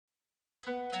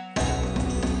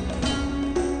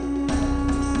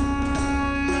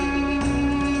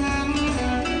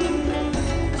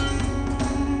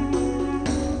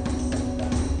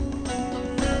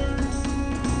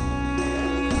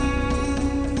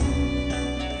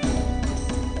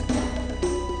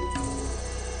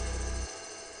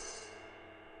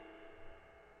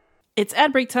It's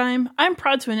ad break time. I'm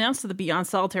proud to announce that the Beyond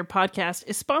Solitaire podcast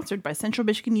is sponsored by Central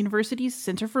Michigan University's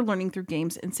Center for Learning Through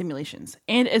Games and Simulations.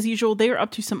 And as usual, they are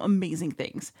up to some amazing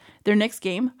things. Their next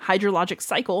game, Hydrologic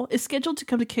Cycle, is scheduled to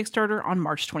come to Kickstarter on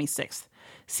March 26th.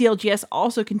 CLGS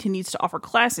also continues to offer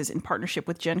classes in partnership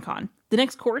with Gen Con. The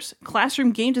next course,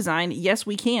 Classroom Game Design, Yes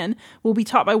We Can, will be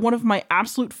taught by one of my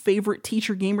absolute favorite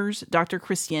teacher gamers, Dr.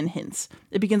 Christiane Hintz.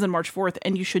 It begins on March 4th,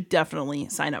 and you should definitely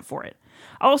sign up for it.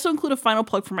 I'll also include a final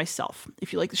plug for myself.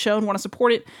 If you like the show and want to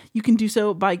support it, you can do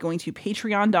so by going to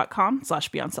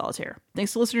patreon.com/beyondsolitaire.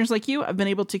 Thanks to listeners like you, I've been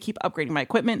able to keep upgrading my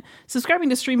equipment, subscribing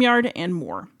to StreamYard, and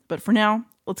more. But for now,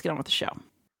 let's get on with the show.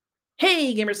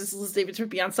 Hey gamers, this is Liz Davids from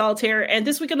Beyond Solitaire, and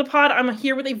this week on the pod, I'm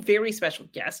here with a very special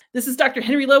guest. This is Dr.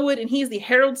 Henry Lowood, and he is the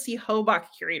Harold C. Hobach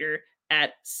Curator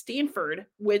at Stanford,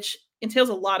 which entails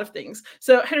a lot of things.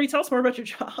 So, Henry, tell us more about your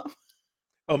job.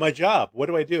 Oh, my job. What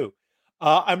do I do?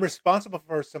 I'm responsible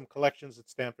for some collections at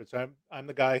Stanford. So I'm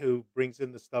the guy who brings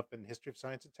in the stuff in history of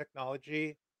science and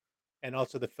technology, and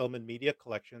also the film and media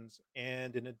collections.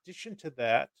 And in addition to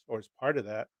that, or as part of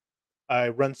that, I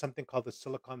run something called the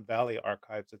Silicon Valley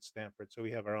Archives at Stanford. So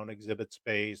we have our own exhibit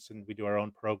space, and we do our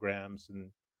own programs and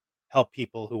help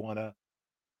people who want to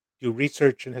do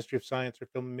research in history of science or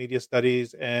film and media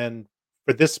studies. And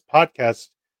for this podcast,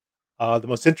 the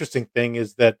most interesting thing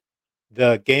is that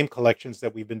the game collections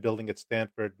that we've been building at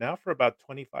Stanford now for about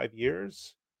 25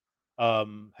 years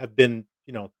have been,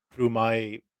 through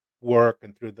my work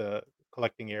and through the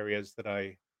collecting areas that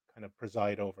I kind of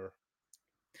preside over.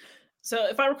 So,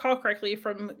 if I recall correctly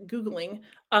from Googling,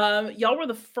 y'all were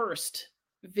the first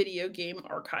video game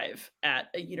archive at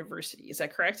a university. Is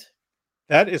that correct?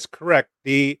 That is correct.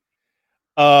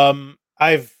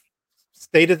 I've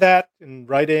stated that in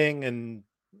writing and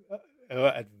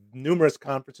at numerous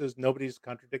conferences. Nobody's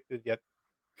contradicted yet.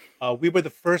 We were the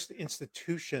first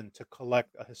institution to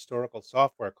collect a historical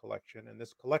software collection, and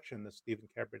this collection, the Stephen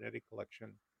Cabernetti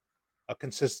collection,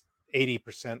 consists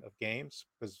 80% of games,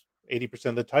 because 80%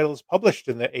 of the titles published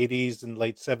in the 80s and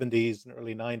late 70s and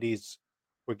early 90s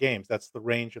were games. That's the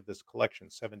range of this collection,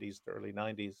 70s to early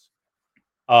 90s.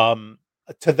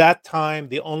 To that time,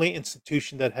 the only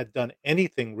institution that had done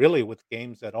anything really with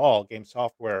games at all, game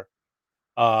software,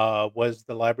 was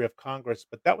the Library of Congress.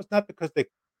 But that was not because they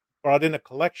brought in a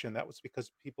collection. That was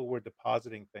because people were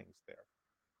depositing things there.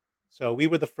 So we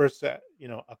were the first to,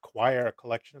 acquire a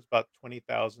collection. It's about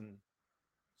 20,000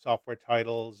 software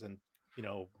titles and,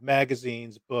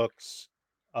 magazines, books,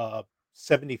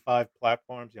 75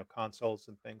 platforms, consoles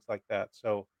and things like that.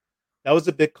 So that was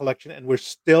a big collection, and we're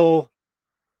still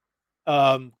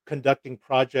conducting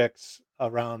projects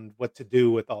around what to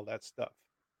do with all that stuff.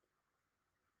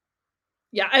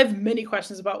 Yeah, I have many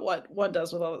questions about what one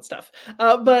does with all that stuff.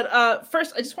 But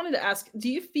first, I just wanted to ask,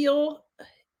 do you feel,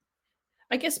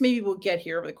 I guess maybe we'll get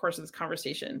here over the course of this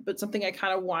conversation, but something I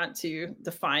kind of want to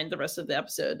define the rest of the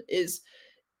episode is,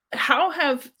 how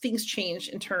have things changed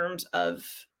in terms of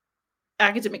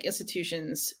academic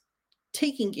institutions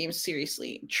taking games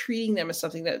seriously, treating them as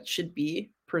something that should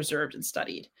be preserved and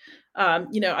studied?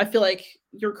 I feel like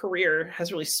your career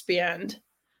has really spanned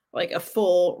like a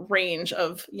full range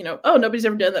of, nobody's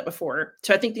ever done that before.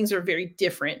 So I think things are very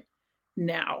different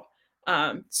now.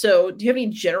 So do you have any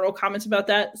general comments about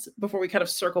that before we kind of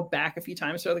circle back a few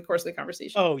times throughout the course of the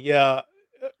conversation? Oh, yeah.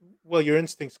 Well, your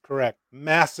instinct's correct.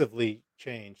 Massively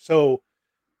changed. So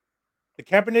the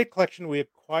Cabernet collection we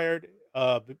acquired,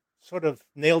 sort of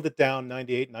nailed it down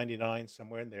 98, 99,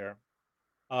 somewhere in there.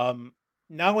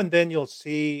 Now and then you'll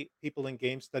see people in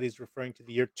game studies referring to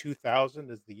the year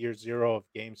 2000 as the year zero of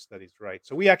game studies, right?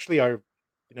 So we actually are,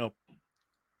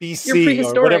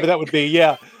 BC or whatever that would be.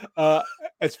 Yeah.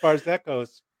 As far as that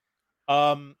goes.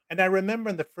 And I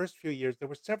remember in the first few years, there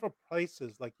were several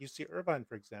places like UC Irvine,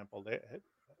 for example, that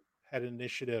had an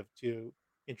initiative to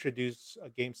introduce a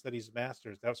game studies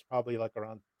master's. That was probably like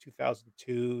around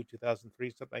 2002, 2003,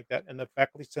 something like that. And the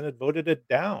faculty senate voted it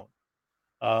down.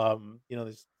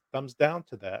 There's thumbs down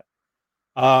to that.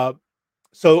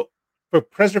 So for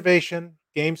preservation,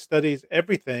 game studies,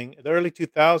 everything, in the early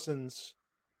 2000s,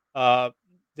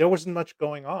 there wasn't much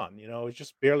going on. It was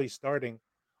just barely starting.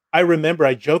 I remember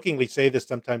I jokingly say this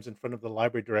sometimes in front of the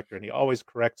library director, and he always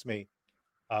corrects me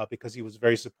because he was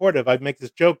very supportive. I make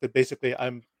this joke that basically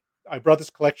I brought this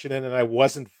collection in and I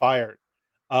wasn't fired.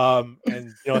 And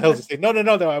he'll just say, no,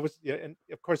 I was, and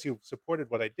of course he supported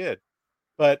what I did,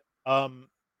 but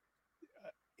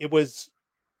it was,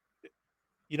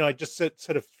 I just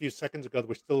said a few seconds ago that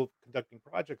we're still conducting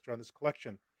projects around this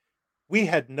collection. We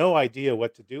had no idea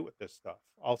what to do with this stuff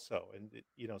also. And,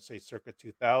 say circa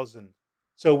 2000.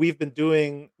 So we've been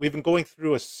going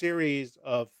through a series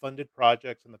of funded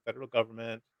projects in the federal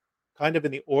government, kind of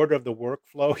in the order of the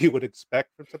workflow you would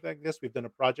expect from something like this. We've done a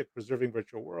project preserving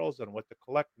virtual worlds and what to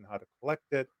collect and how to collect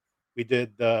it. We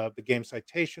did the game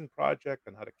citation project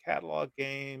on how to catalog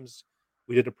games.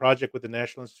 We did a project with the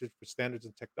National Institute for Standards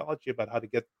and Technology about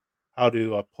how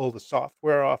to pull the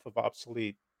software off of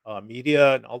obsolete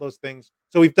media and all those things.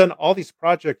 So we've done all these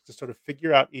projects to sort of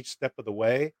figure out each step of the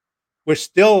way. We're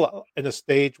still in a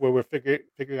stage where we're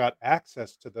figuring out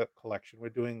access to the collection. We're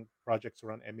doing projects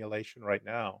around emulation right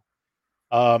now.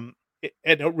 And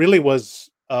it really was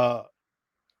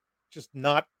just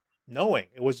not knowing.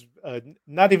 It was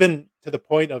not even to the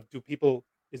point of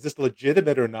is this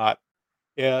legitimate or not?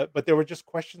 Yeah, but there were just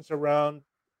questions around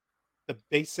the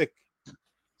basic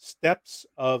steps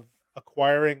of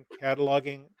acquiring,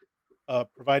 cataloging,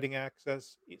 providing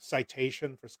access,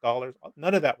 citation for scholars.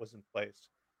 None of that was in place.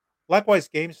 Likewise,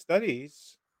 game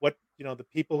studies, the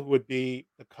people who would be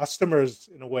the customers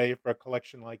in a way for a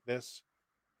collection like this,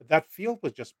 that field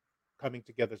was just coming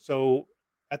together. So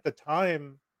at the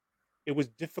time, it was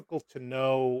difficult to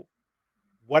know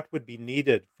what would be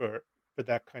needed for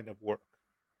that kind of work.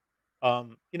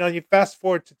 You fast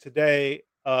forward to today,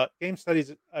 game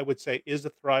studies, I would say, is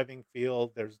a thriving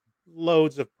field. There's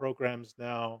loads of programs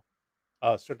now,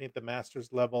 certainly at the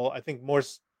master's level. I think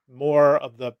more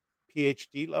of the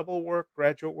PhD level work,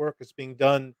 graduate work, is being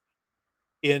done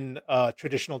in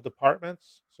traditional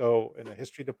departments. So in a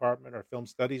history department or film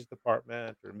studies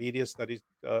department or media studies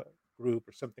group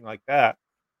or something like that.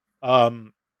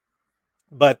 Um,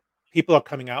 but people are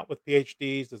coming out with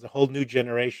PhDs. There's a whole new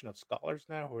generation of scholars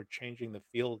now who are changing the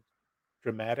field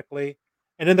dramatically.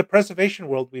 And in the preservation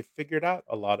world, we've figured out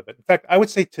a lot of it. In fact, I would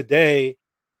say today,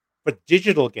 for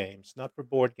digital games, not for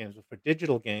board games, but for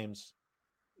digital games,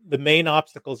 the main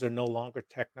obstacles are no longer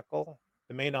technical.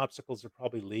 The main obstacles are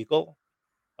probably legal,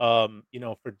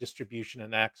 for distribution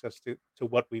and access to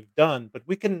what we've done. But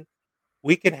we can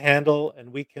handle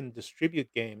and we can distribute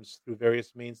games through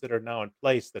various means that are now in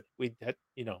place that we had,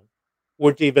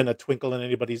 weren't even a twinkle in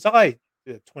anybody's eye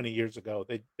 20 years ago.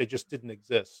 They just didn't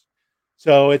exist.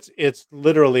 So it's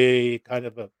literally kind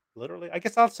of a literally, I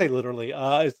guess I'll say literally,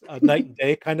 it's a night and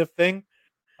day kind of thing.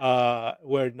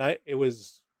 Where night it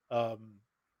was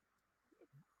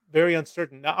very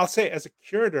uncertain. Now I'll say as a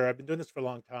curator, I've been doing this for a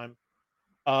long time.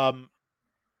 Um,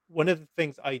 One of the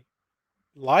things I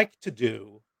like to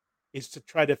do is to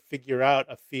try to figure out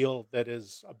a field that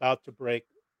is about to break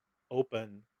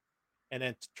open and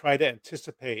then to try to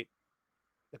anticipate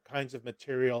the kinds of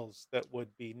materials that would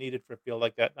be needed for a field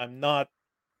like that. I'm not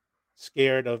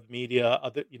scared of media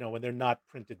when they're not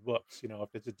printed books,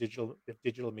 if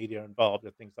digital media are involved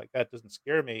or things like that doesn't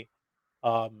scare me.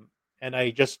 And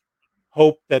I just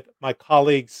hope that my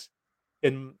colleagues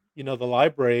in the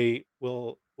library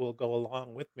will go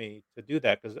along with me to do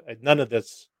that, because none of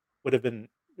this would have been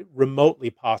remotely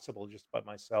possible just by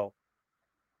myself.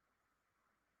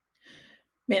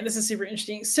 Man, this is super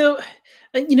interesting. So,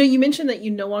 you mentioned that you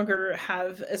no longer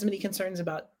have as many concerns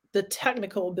about the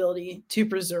technical ability to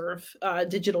preserve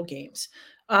digital games.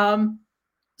 Um,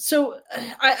 so,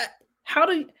 how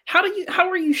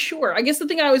are you sure? I guess the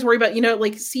thing I always worry about,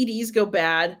 like CDs go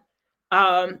bad.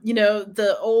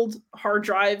 The old hard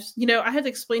drives. I had to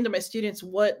explain to my students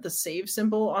what the save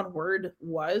symbol on Word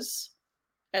was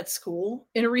at school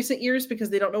in recent years because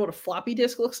they don't know what a floppy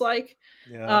disk looks like.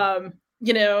 Yeah. Um,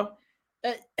 you know,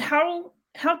 how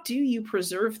do you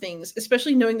preserve things,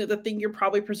 especially knowing that the thing you're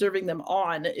probably preserving them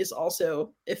on is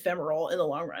also ephemeral in the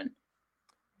long run?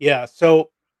 Yeah.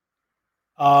 So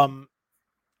um,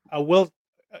 I will.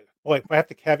 Boy, if I have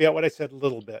to caveat what I said a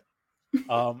little bit,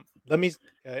 let me,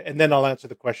 and then I'll answer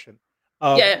the question.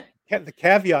 Um, Yeah. the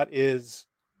caveat is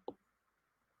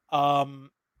um,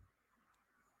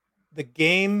 the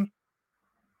game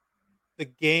the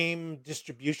game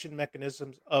distribution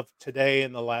mechanisms of today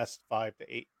in the last 5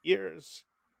 to 8 years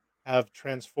have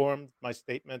transformed my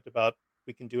statement about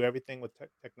we can do everything with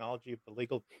technology. The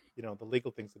legal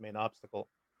thing's the main obstacle.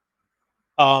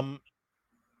 Um,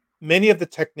 Many of the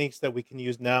techniques that we can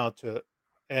use now to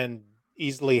and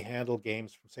easily handle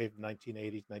games from, say, the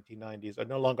 1980s, 1990s are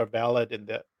no longer valid in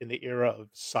the era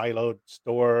of siloed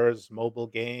stores, mobile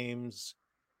games,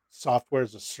 software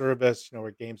as a service,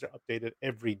 where games are updated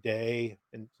every day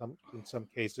in some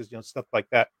cases, stuff like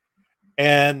that.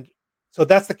 And so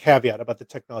that's the caveat about the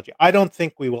technology. I don't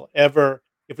think we will ever,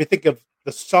 if we think of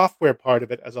the software part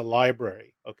of it as a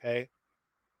library, okay,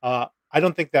 I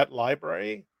don't think that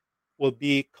library will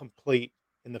be complete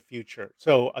in the future.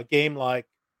 So a game like,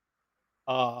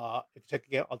 if you take a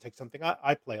game, I'll take something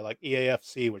I play like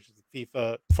EAFC, which is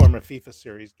the former FIFA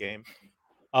series game.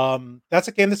 That's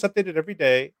a game that's updated every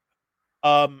day,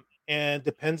 and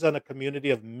depends on a community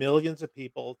of millions of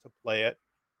people to play it.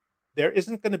 There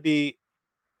isn't going to be,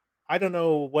 I don't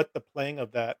know what the playing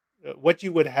of that, what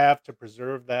you would have to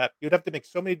preserve that. You'd have to make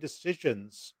so many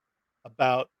decisions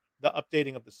about the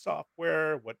updating of the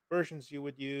software, what versions you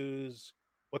would use,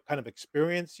 what kind of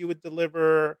experience you would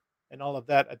deliver, and all of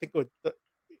that. I think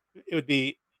it would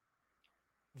be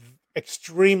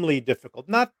extremely difficult.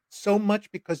 Not so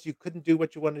much because you couldn't do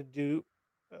what you wanted to do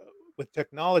uh, with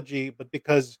technology, but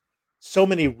because so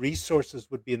many resources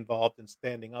would be involved in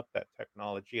standing up that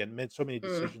technology, and so many Mm.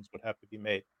 decisions would have to be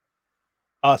made.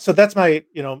 So that's my,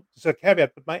 sort of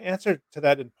caveat. But my answer to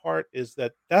that in part is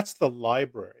that that's the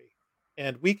library,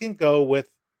 and we can go with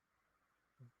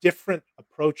different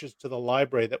approaches to the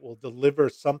library that will deliver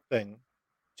something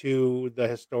to the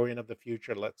historian of the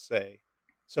future, let's say.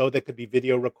 So there could be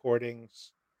video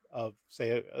recordings of,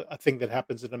 say, a thing that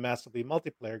happens in a massively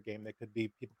multiplayer game. There could be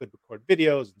people could record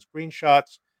videos and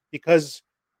screenshots, because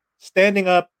standing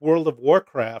up World of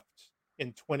Warcraft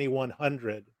in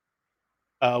 2100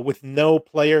 with no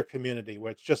player community,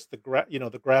 where it's just the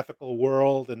graphical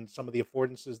world and some of the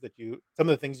affordances some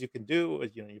of the things you can do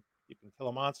is, you can kill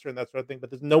a monster and that sort of thing, but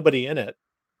there's nobody in it.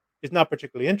 It's not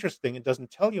particularly interesting. It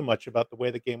doesn't tell you much about the way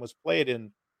the game was played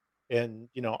in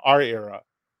our era.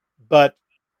 But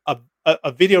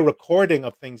a video recording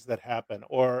of things that happen,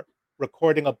 or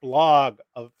recording a blog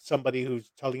of somebody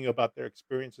who's telling you about their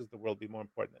experiences of the world, be more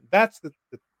important. And that's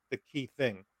the key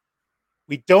thing.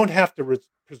 We don't have to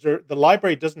preserve the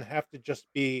library. Doesn't have to just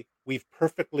be, we've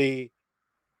perfectly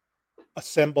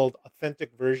assembled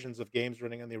authentic versions of games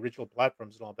running on the original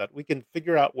platforms and all that. We can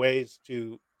figure out ways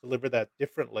to deliver that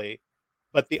differently.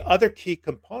 But the other key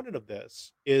component of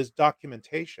this is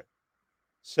documentation.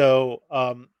 So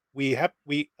we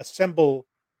assemble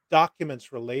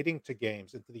documents relating to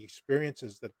games and to the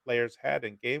experiences that players had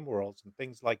in game worlds and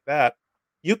things like that.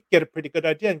 You get a pretty good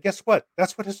idea. And guess what?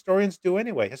 That's what historians do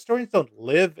anyway. Historians don't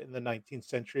live in the 19th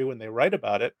century when they write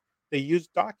about it. They use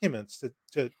documents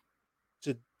to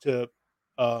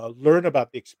learn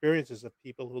about the experiences of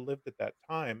people who lived at that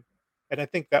time. And I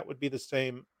think that would be the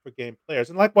same for game players,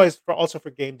 and likewise for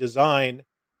game design.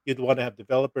 You'd want to have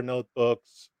developer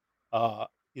notebooks. Uh,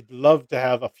 you'd love to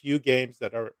have a few games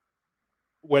that are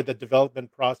where the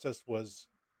development process was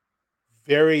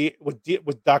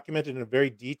documented in a very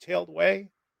detailed way,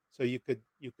 so you could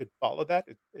follow that.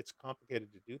 It's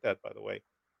complicated to do that, by the way,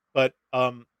 but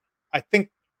I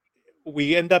think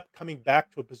we end up coming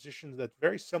back to a position that's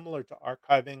very similar to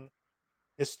archiving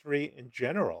history in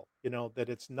general. That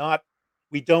it's not,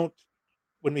 we don't,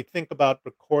 when we think about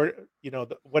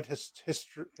what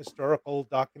historical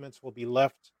documents will be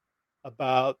left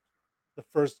about the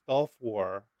first Gulf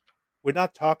War, we're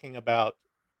not talking about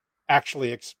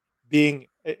actually being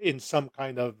in some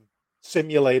kind of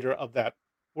simulator of that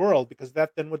world, because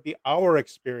that then would be our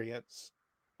experience.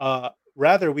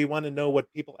 Rather, we want to know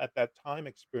what people at that time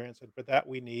experienced, and for that,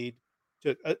 we need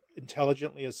to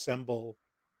intelligently assemble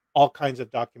all kinds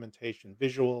of documentation,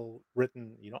 visual,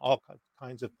 written, all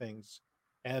kinds of things.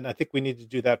 And I think we need to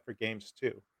do that for games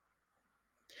too.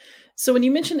 So when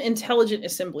you mentioned intelligent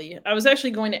assembly, I was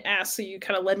actually going to ask, so you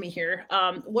kind of led me here.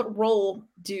 What role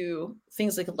do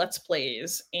things like Let's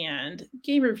Plays and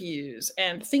game reviews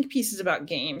and think pieces about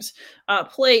games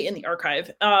play in the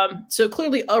archive? So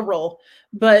clearly a role,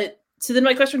 but so then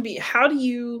my question would be, how do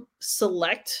you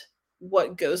select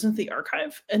what goes into the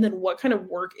archive, and then what kind of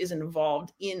work is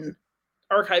involved in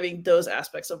archiving those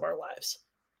aspects of our lives?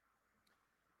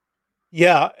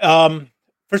 Yeah.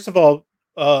 First of all,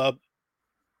 uh,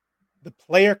 the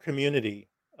player community,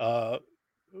 uh,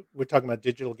 we're talking about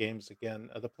digital games again.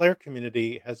 The player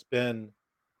community has been,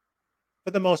 for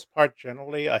the most part,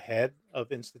 generally ahead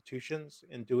of institutions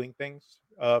in doing things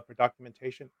for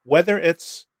documentation, whether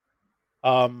it's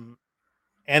um,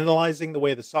 analyzing the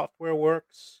way the software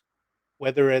works,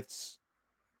 whether it's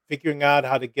figuring out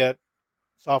how to get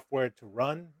software to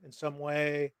run in some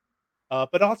way,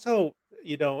 but also,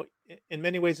 in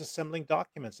many ways, assembling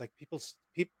documents, like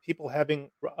people having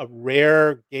a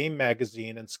rare game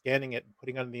magazine and scanning it and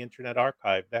putting it on the Internet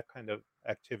Archive, that kind of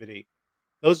activity.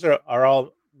 Those are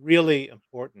all really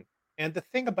important. And the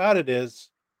thing about it is,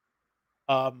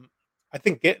 um, I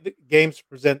think the games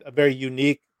present a very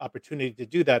unique opportunity to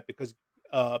do that, because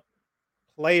uh,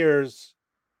 players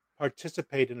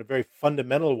participate in a very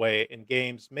fundamental way in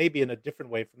games, maybe in a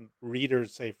different way from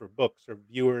readers, say, for books, or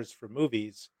viewers for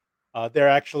movies. They're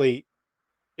actually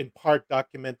in part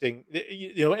documenting,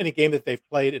 any game that they've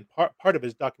played. In part of it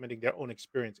is documenting their own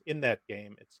experience in that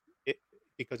game.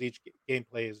 Because each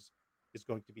gameplay is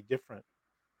going to be different.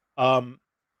 Um,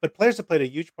 but players have played a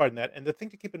huge part in that. And the thing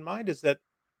to keep in mind is that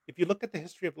if you look at the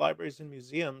history of libraries and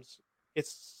museums,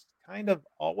 it's kind of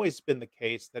always been the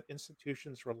case that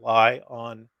institutions rely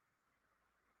on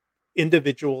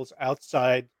individuals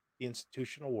outside the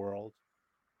institutional world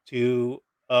to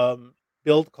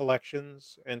build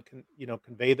collections and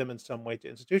convey them in some way to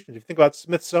institutions. If you think about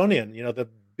Smithsonian, the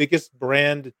biggest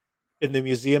brand in the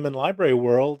museum and library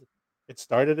world, it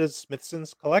started as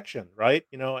Smithson's collection, right?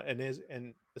 And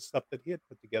the stuff that he had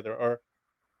put together. Or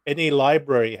any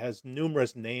library has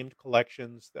numerous named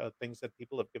collections, things that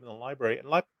people have given the library. And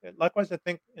likewise, I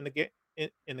think in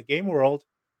the game world,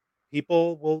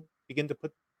 people will begin to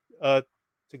put uh,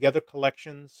 together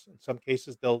collections. In some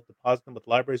cases, they'll deposit them with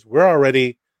libraries. We're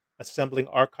already assembling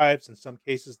archives in some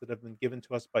cases that have been given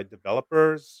to us by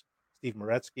developers, Steve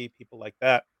Moretsky, people like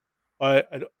that. Or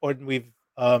we've,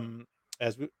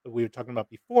 as we were talking about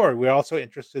before, we're also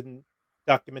interested in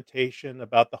documentation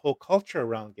about the whole culture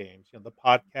around games. The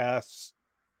podcasts,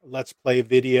 let's play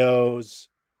videos,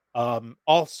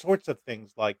 all sorts of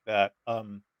things like that.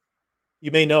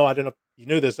 You may know, I don't know if you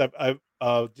knew this, I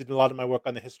did a lot of my work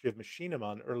on the history of machinima,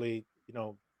 on early,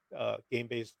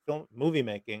 game-based film movie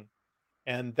making,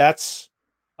 and that's,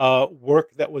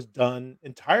 work that was done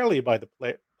entirely by the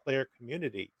player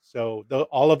community. So,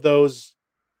 all of those,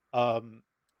 um,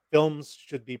 films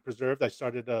should be preserved. I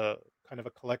started a kind of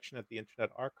a collection at the Internet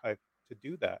Archive to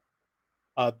do that.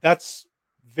 That's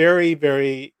very,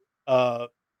 very, uh,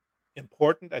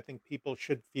 important. I think people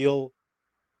should feel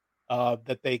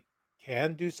that they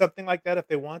can do something like that if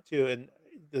they want to. And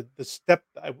the step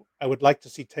I would like to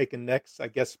see taken next, I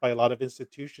guess, by a lot of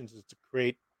institutions is to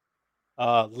create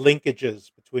linkages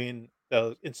between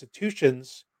those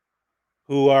institutions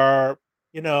who are,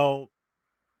 you know,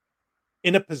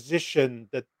 in a position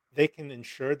that they can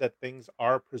ensure that things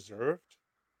are preserved.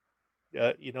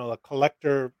 A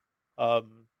collector,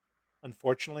 um,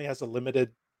 unfortunately, has a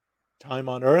limited time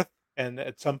on Earth, and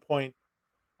at some point,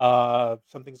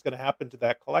 something's going to happen to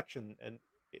that collection. And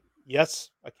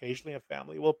yes, occasionally a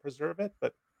family will preserve it,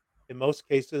 but in most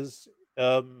cases,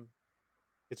 um,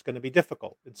 it's going to be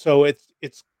difficult. And so it's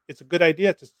a good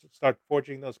idea to start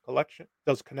forging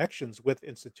those connections with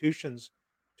institutions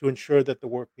to ensure that the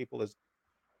work people has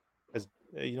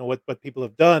what people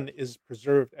have done is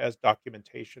preserved as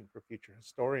documentation for future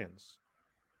historians.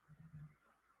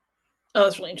 Oh,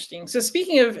 that's really interesting. So,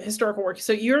 speaking of historical work,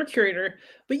 so you're a curator,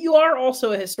 but you are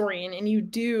also a historian, and you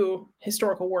do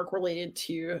historical work related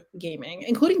to gaming,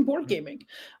 including board Mhm. gaming.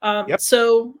 Yep.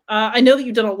 I know that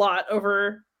you've done a lot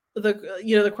over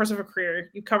the course of a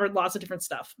career. You've covered lots of different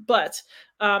stuff, but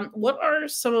what are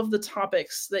some of the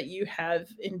topics that you have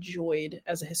enjoyed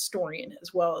as a historian,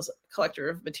 as well as a collector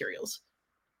of materials?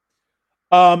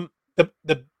 Um, the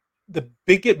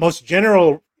biggest, most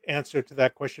general answer to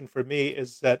that question for me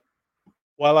is that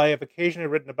while I have occasionally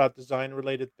written about design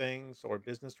related things or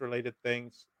business related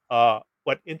things,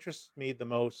 what interests me the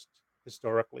most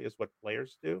historically is what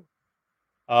players do.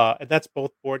 And that's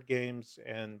both board games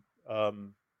and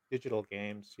digital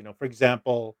games. For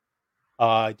example,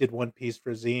 I did one piece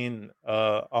for Zine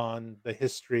on the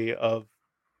history of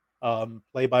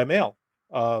play by mail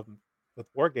with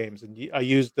war games, and I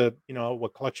used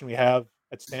what collection we have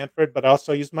at Stanford, but I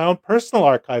also used my own personal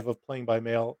archive of playing by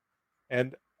mail,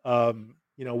 and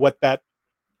what that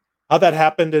how that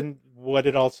happened and what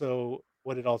it also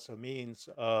means,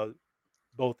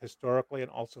 both historically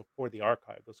and also for the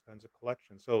archive, those kinds of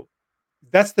collections. So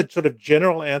that's the sort of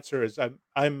general answer. Is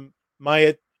I'm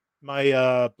my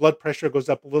blood pressure goes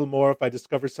up a little more if I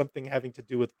discover something having to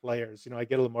do with players. I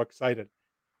get a little more excited.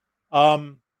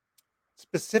 Um,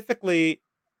 Specifically,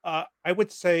 I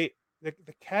would say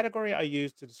the category I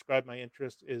use to describe my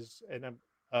interest is, and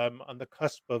I'm on the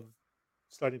cusp of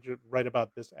starting to write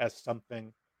about this as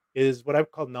something, is what I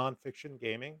would call nonfiction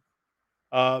gaming.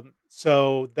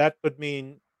 So that would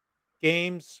mean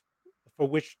games for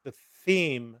which the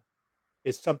theme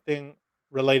is something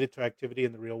related to activity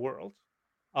in the real world.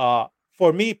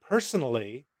 For me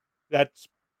personally, that's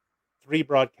three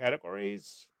broad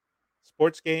categories: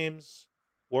 sports games,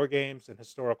 war games, and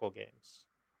historical games.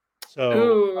 So,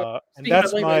 Ooh, and speaking of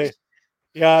that's language.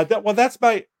 my yeah. That's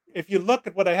my. If you look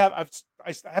at what I have,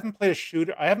 I haven't played a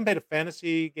shooter. I haven't played a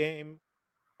fantasy game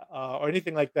or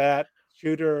anything like that.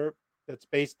 Shooter that's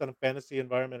based on a fantasy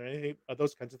environment or anything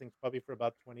those kinds of things probably for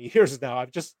about 20 years now. I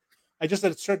just at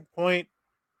a certain point,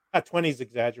 20 is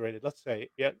exaggerated. Let's say,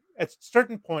 yeah, at a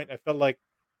certain point, I felt like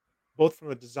both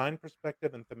from a design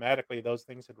perspective and thematically, those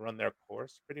things had run their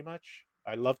course pretty much.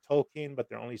 I love Tolkien, but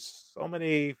there are only so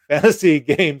many fantasy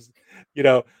games, you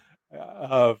know,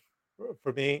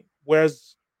 for me.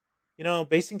 Whereas,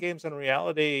 basing games on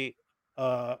reality,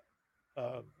 uh,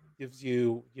 uh, gives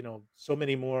you, so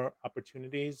many more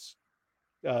opportunities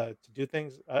to do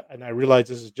things. And I realize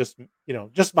this is just,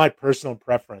 just my personal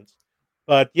preference.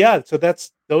 But yeah, so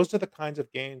those are the kinds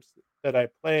of games that I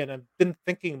play, and I've been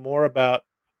thinking more about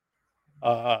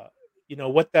uh,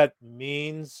 what that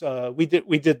means. We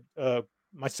did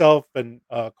myself and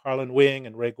Carlin Wing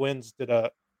and Ray Gwynns did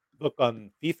a book on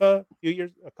FIFA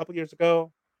a couple years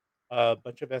ago. A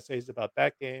bunch of essays about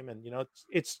that game, and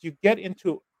it's you get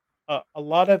into a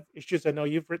lot of issues. I know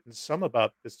you've written some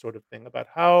about this sort of thing, about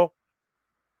how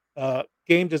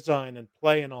game design and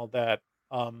play and all that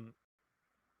um,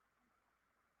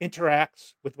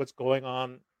 interacts with what's going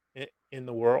on in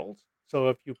the world. So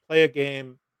if you play a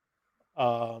game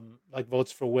like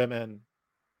Votes for Women,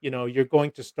 you're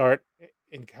going to start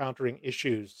encountering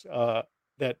issues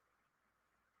that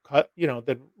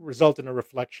that result in a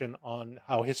reflection on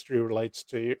how history relates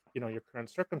to your current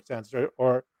circumstances,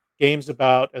 or games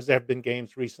about, as there have been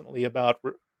games recently about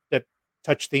that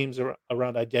touch themes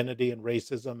around identity and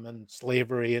racism and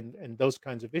slavery and those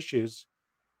kinds of issues.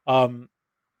 um,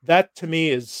 that to me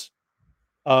is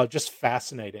just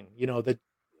fascinating.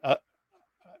 Uh,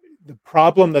 the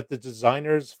problem that the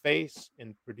designers face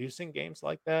in producing games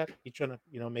like that, each on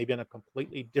a maybe on a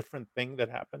completely different thing that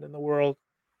happened in the world,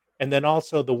 and then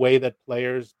also the way that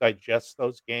players digest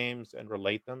those games and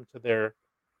relate them to their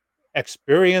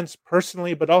experience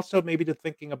personally, but also maybe to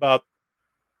thinking about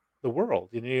the world.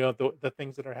 The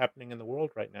things that are happening in the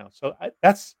world right now. So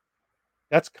that's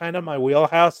kind of my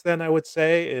wheelhouse. Then I would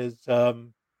say is I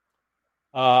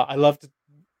love to,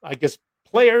 I guess,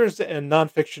 players and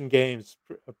nonfiction games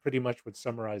pretty much would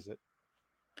summarize it.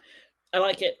 I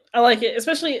like it. I like it,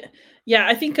 especially. Yeah,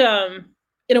 I think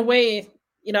in a way,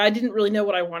 I didn't really know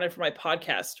what I wanted for my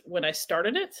podcast when I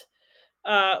started it,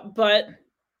 but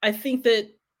I think that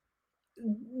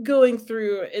going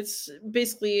through it's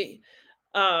basically,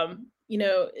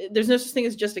 there's no such thing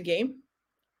as just a game.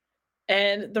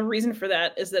 And the reason for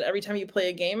that is that every time you play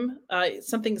a game,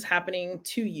 something's happening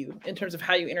to you in terms of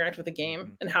how you interact with the game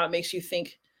Mhm. and how it makes you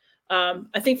think.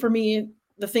 I think for me,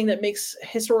 the thing that makes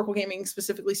historical gaming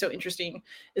specifically so interesting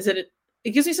is that it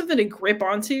gives me something to grip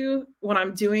onto when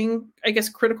I'm doing, I guess,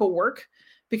 critical work,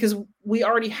 because we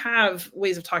already have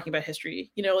ways of talking about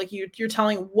history. Like you're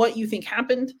telling what you think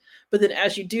happened, but then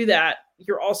as you do that,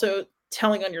 you're also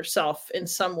telling on yourself in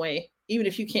some way, even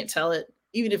if you can't tell it,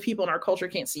 even if people in our culture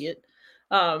can't see it.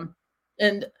 um,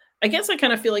 and I guess I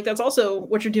kind of feel like that's also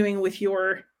what you're doing with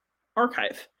your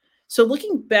archive. So,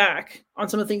 looking back on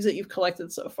some of the things that you've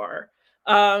collected so far,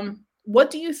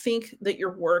 what do you think that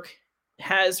your work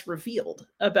has revealed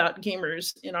about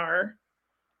gamers in our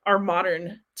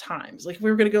modern times? Like, if we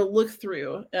were going to go look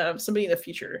through somebody in the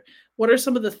future, what are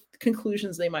some of the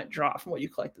conclusions they might draw from what you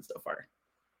collected so far?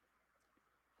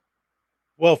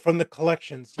 Well, from the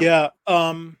collections, yeah.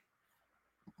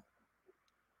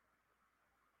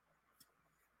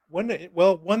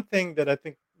 One thing that I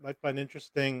think might find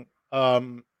interesting,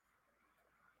 if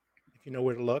you know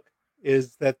where to look,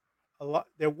 is that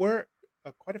there were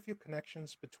quite a few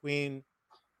connections between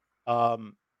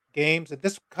um, games, and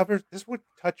this would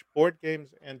touch board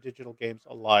games and digital games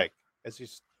alike. And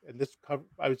this cover,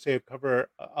 I would say, cover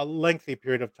a lengthy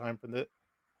period of time from the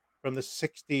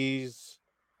 '60s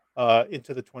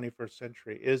into the 21st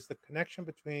century. Is the connection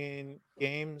between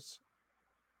games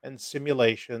and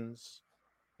simulations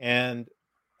and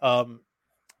um,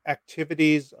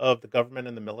 activities of the government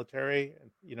and the military,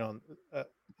 and uh,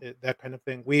 that kind of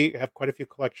thing. We have quite a few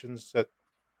collections that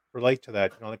relate to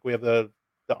that. Like we have the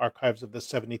archives of the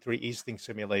 '73 Easting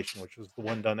simulation, which was the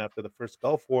one done after the first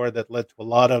Gulf War that led to a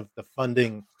lot of the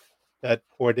funding that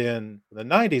poured in the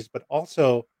 '90s, but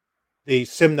also the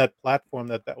SimNet platform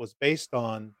that was based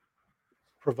on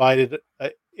provided,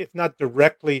 if not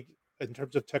directly in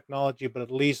terms of technology, but at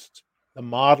least the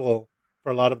model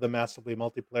for a lot of the massively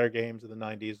multiplayer games of the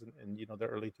 '90s and the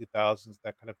early 2000s,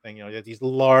 that kind of thing. You have these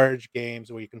large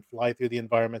games where you can fly through the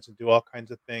environments and do all kinds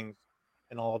of things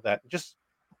and all of that. Just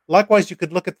likewise, you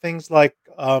could look at things like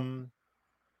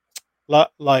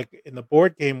like in the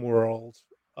board game world,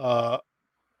 uh,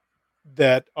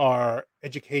 that are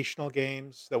educational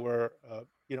games that were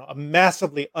a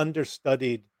massively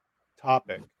understudied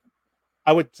topic.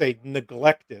 I would say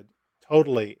neglected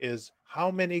totally, is how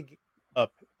many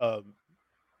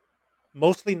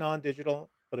mostly non-digital,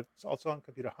 but it's also on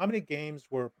computer. How many games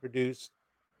were produced,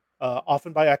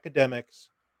 often by academics,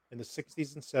 in the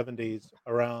 '60s and '70s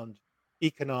around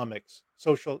economics,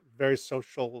 very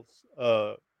social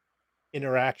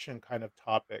interaction kind of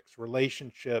topics,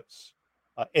 relationships,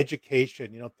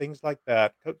 education, things like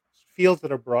that, fields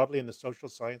that are broadly in the social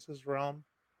sciences realm.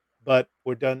 but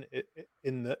were done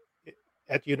in the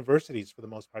at universities for the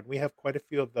most part. We have quite a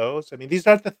few of those. I mean, these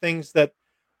aren't the things that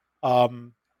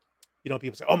um,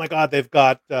 people say, "Oh my God, they've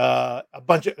got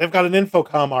they've got an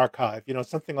Infocom archive,"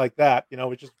 something like that.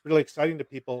 Which is really exciting to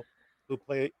people who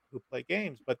play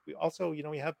games. But we also,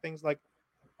 we have things like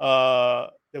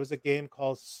there was a game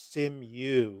called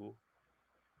SimU.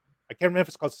 I can't remember if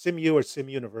it's called SimU or Sim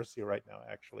University right now.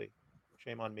 Actually,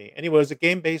 shame on me. Anyway, it was a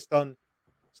game based on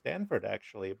Stanford,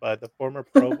 actually, by the former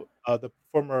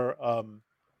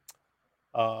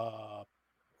uh,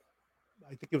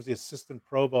 I think it was the assistant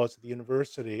provost of the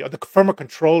university, or the former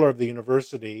controller of the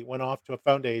university, went off to a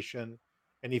foundation,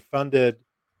 and he funded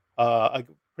a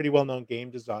pretty well-known game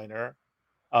designer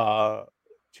uh,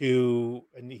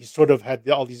 and he sort of had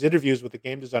all these interviews with the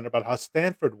game designer about how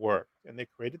Stanford worked, and they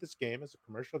created this game as a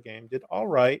commercial game, did all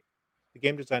right. The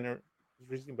game designer was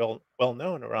reasonably well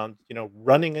known around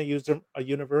running a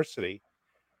university.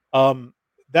 Um,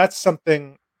 that's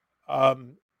something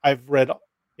I've read,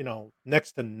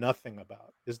 next to nothing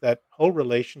about, is that whole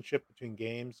relationship between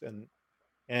games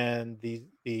and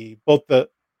the both the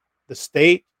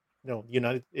state,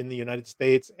 the United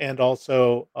States, and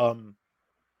also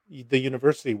the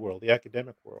university world, the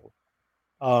academic world.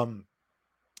 Um,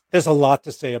 there's a lot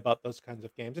to say about those kinds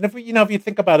of games, and if you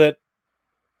think about it,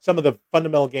 some of the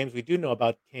fundamental games we do know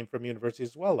about came from universities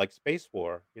as well, like Space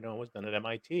War, was done at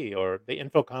MIT, or the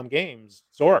Infocom games,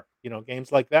 Zork,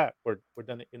 games like that were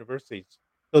done at universities.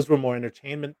 Those were more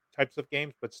entertainment types of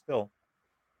games, but still.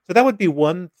 So that would be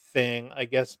one thing, I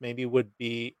guess, maybe would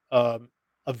be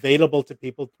available to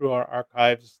people through our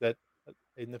archives that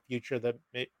in the future that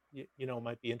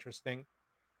might be interesting.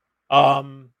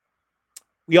 Um,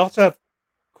 we also have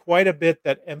quite a bit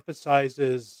that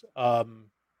emphasizes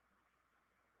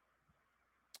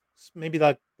maybe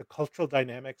like the cultural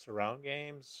dynamics around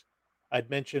games. I'd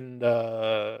mentioned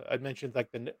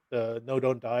like the No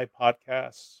Don't Die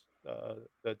podcast,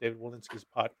 the David Walensky's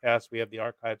podcast. We have the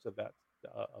archives of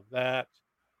that.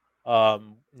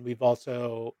 We've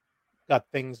also got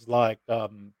things like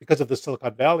because of the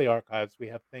Silicon Valley archives, we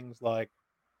have things like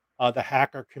the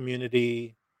hacker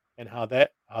community and how they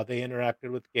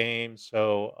interacted with games.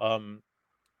 So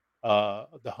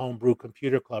the Homebrew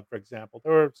Computer Club, for example.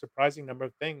 There were a surprising number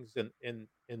of things in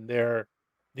their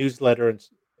newsletter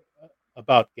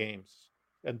about games,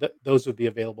 and those would be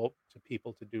available to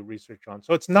people to do research on.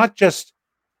 So it's not just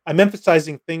I'm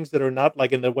emphasizing things that are not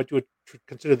like in the what you would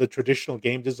consider the traditional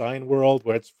game design world,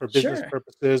 where it's for business Sure.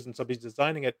 purposes and somebody's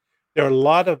designing it. There are a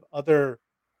lot of other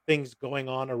things going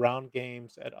on around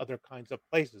games at other kinds of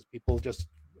places. People just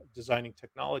designing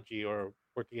technology or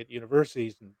working at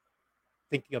universities and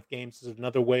thinking of games as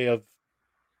another way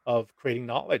of creating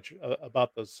knowledge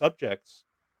about those subjects.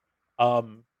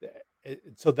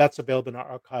 So that's available in our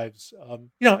archives,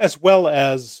 as well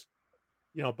as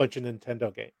a bunch of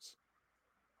Nintendo games.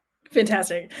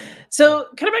 Fantastic. Yeah. So,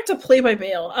 kind of back to play by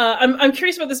mail. I'm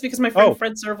curious about this because my friend Oh.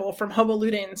 Fred Serval from Homo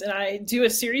Ludens and I do a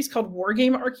series called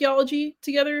Wargame Archaeology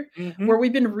together, Hmm. where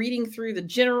we've been reading through the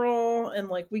general and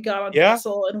like we got on Yeah.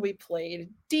 Vessel and we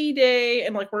played D-Day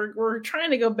and like we're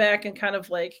trying to go back and kind of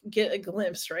like get a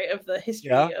glimpse, right, of the Yeah.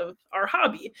 history of our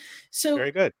hobby. So,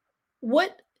 Very good.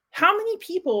 what? How many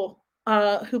people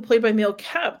who play by mail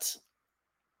kept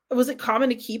was it common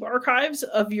to keep archives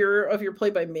of your play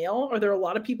by mail? Are there a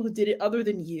lot of people who did it other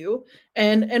than you?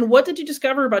 And what did you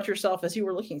discover about yourself as you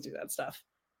were looking through that stuff?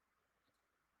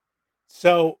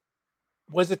 So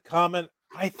was it common?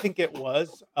 I think it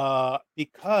was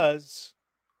because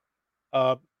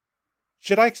uh,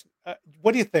 should I?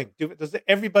 What do you think? Does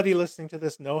everybody listening to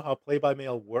this know how play by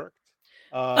mail worked?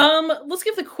 Uh, Let's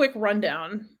give the quick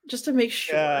rundown just to make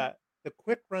sure. yeah. The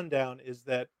quick rundown is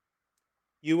that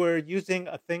you were using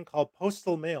a thing called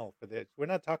postal mail for this. We're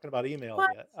not talking about email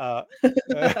What? yet.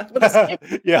 What a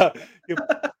scam. Yeah. You-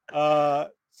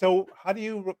 so how do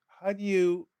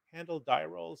you handle die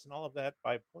rolls and all of that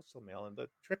by postal mail? And the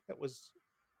trick that was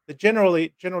the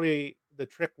generally the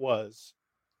trick was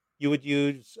you would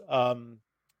use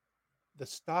the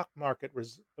stock market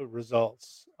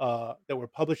results that were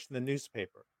published in the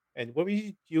newspaper. And what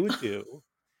you would do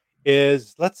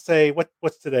is, let's say,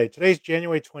 what's today? Today's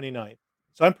January 29th.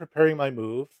 So I'm preparing my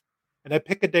move, and I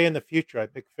pick a day in the future. I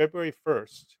pick February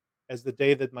 1st as the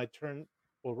day that my turn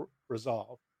will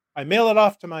resolve. I mail it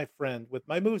off to my friend with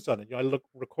my moves on it. I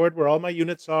record where all my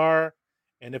units are,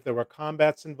 and if there were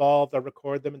combats involved, I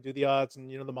record them and do the odds and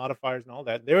the modifiers and all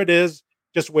that. There it is,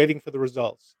 just waiting for the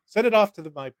results. Send it off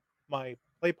to my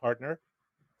play partner.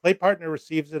 Play partner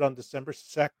receives it on February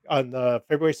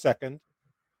 2nd,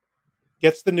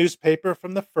 gets the newspaper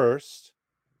from the first,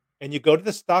 and you go to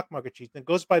the stock market sheet, and it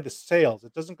goes by the sales.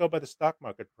 It doesn't go by the stock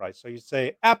market price. So you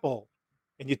say Apple,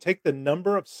 and you take the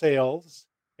number of sales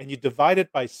and you divide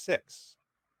it by 6,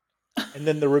 and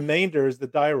then the remainder is the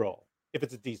die roll, if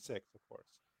it's a D6, of course.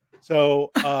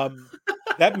 So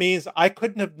that means I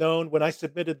couldn't have known when I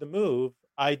submitted the move.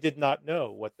 I did not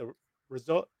know what the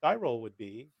result die roll would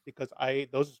be because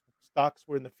those stocks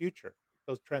were in the future.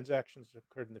 Those transactions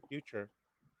occurred in the future.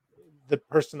 The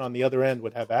person on the other end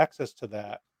would have access to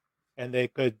that, and they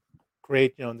could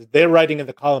create, they're writing in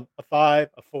the column a 5,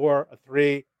 a 4, a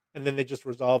 3, and then they just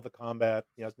resolve the combat,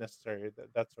 as necessary,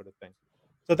 that sort of thing.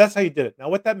 So that's how you did it. Now,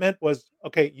 what that meant was,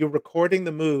 okay, you're recording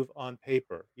the move on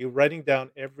paper. You're writing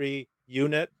down every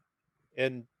unit,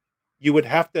 and you would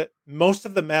have to, most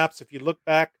of the maps, if you look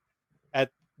back at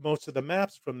most of the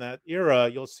maps from that era,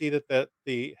 you'll see that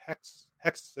the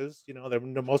hexes,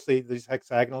 they're mostly these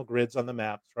hexagonal grids on the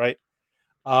maps, right?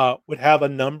 Would have a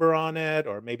number on it,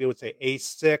 or maybe it would say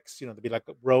A6, to be like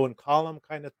a row and column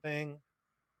kind of thing.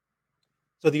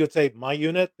 So you would say, my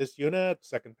unit, this unit,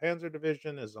 2nd Panzer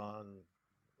Division is on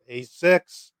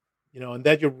A6, and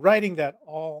then you're writing that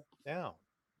all down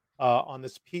on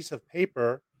this piece of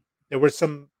paper. There were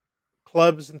some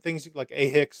clubs and things like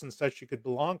AHICS and such you could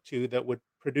belong to that would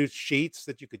produce sheets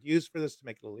that you could use for this to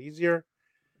make it a little easier.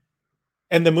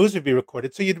 And the moves would be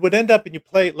recorded. So you would end up and you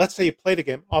play, let's say you played a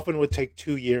game, often would take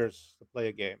 2 years to play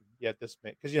a game. Yeah, because,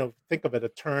 think of it, a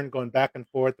turn going back and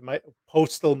forth.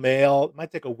 Postal mail, it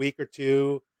might take a week or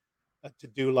two to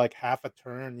do like half a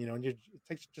turn, and it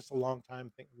takes just a long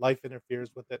time. Life interferes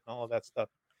with it and all of that stuff.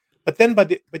 But then,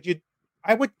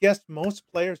 I would guess most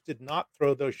players did not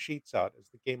throw those sheets out as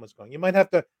the game was going.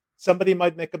 Somebody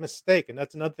might make a mistake. And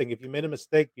that's another thing. If you made a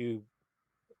mistake, you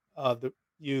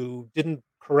didn't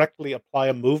correctly apply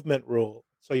a movement rule,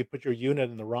 so you put your unit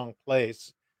in the wrong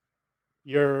place,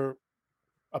 your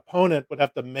opponent would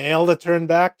have to mail the turn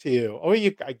back to you.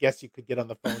 I guess you could get on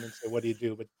the phone and say, what do you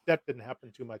do? But that didn't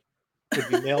happen too much.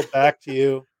 It would be mailed back to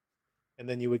you, and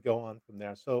then you would go on from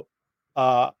there. So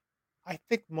uh, I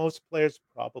think most players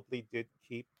probably did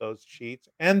keep those sheets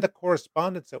and the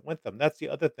correspondence that went them. That's the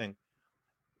other thing.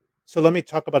 So let me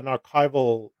talk about an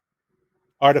archival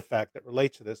artifact that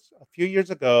relates to this. A few years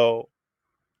ago,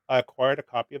 I acquired a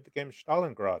copy of the game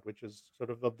Stalingrad, which is sort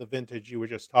of the vintage you were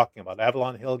just talking about.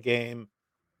 Avalon Hill game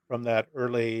from that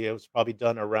early, it was probably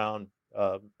done around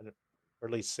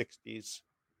early 60s.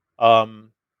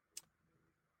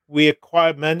 We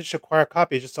managed to acquire a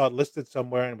copy. I just saw it listed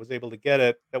somewhere and was able to get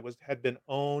it. Had been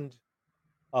owned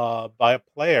by a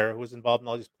player who was involved in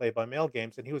all these play-by-mail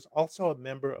games, and he was also a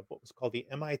member of what was called the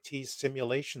MIT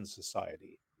Simulation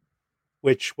Society,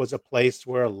 which was a place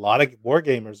where a lot of war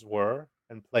gamers were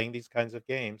and playing these kinds of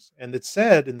games. And it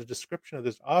said in the description of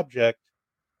this object,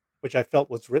 which I felt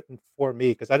was written for me,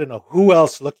 because I didn't know who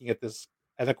else looking at this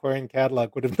antiquarian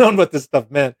catalog would have known what this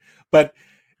stuff meant. But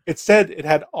it said it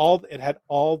had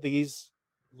all these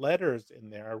letters in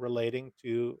there relating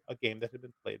to a game that had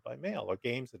been played by mail, or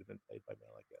games that had been played by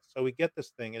mail, I guess. So we get this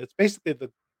thing, and it's basically the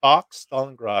box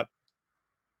Stalingrad,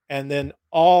 and then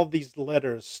all these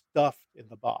letters stuffed in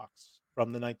the box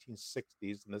from the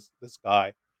 1960s, and this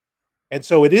guy. And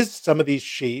so it is some of these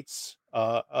sheets.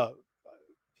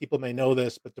 People may know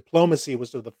this, but Diplomacy was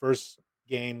sort of the first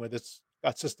game where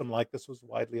a system like this was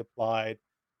widely applied.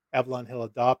 Avalon Hill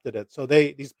adopted it. So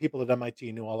these people at MIT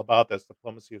knew all about this.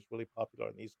 Diplomacy was really popular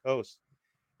on the East Coast.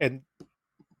 And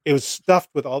it was stuffed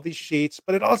with all these sheets,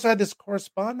 but it also had this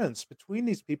correspondence between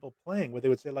these people playing where they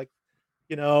would say, like,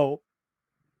 you know,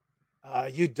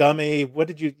 you dummy, what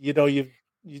did you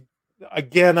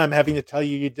again, I'm having to tell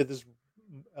you, you did this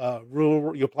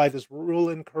rule, you applied this rule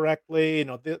incorrectly,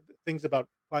 things about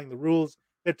applying the rules.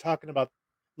 They're talking about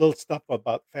little stuff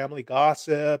about family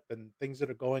gossip and things that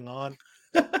are going on.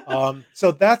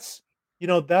 So that's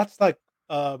like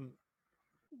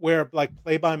where like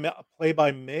play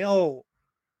by mail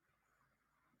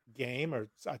game, or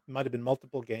it might have been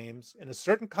multiple games in a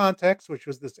certain context, which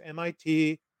was this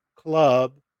MIT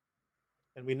club.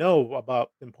 And we know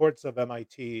about the importance of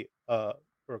MIT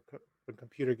for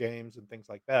computer games and things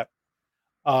like that,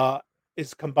 uh,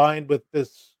 is combined with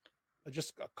this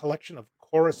just a collection of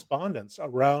correspondence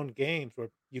around games where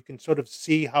you can sort of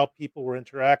see how people were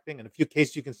interacting. In a few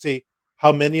cases, you can see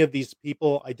how many of these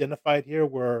people identified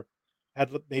here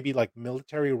had maybe like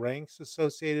military ranks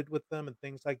associated with them and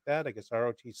things like that. I guess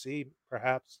ROTC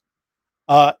perhaps.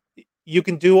 Uh, you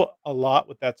can do a lot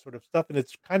with that sort of stuff, and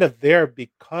it's kind of there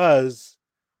because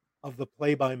of the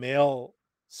play-by-mail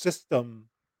system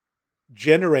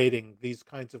generating these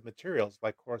kinds of materials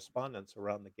like correspondence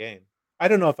around the game. I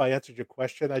don't know if I answered your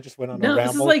question. I just went on a No, this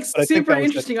is ramble, like but I think super that was it.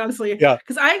 interesting, honestly, Yeah.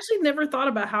 because I actually never thought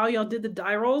about how y'all did the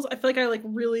die rolls. I feel like I like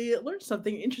really learned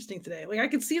something interesting today. Like I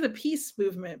could see the piece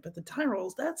movement, but the die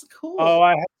rolls, that's Oh, cool.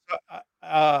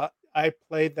 I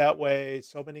played that way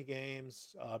so many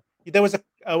games. There was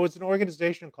an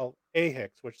organization called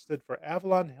AHIX, which stood for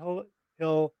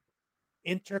Hill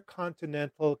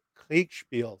Intercontinental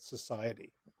Kriegspiel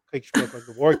Society. Kriegspiel, of course,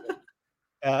 the war game.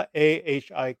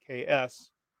 AHIKS,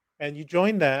 and you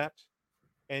join that,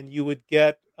 and you would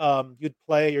get you'd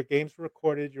play. Your games were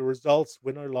recorded. Your results,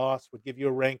 win or loss, would give you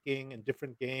a ranking in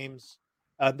different games.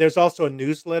 There's also a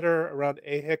newsletter around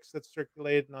AHIX that's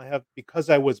circulated, and I have, because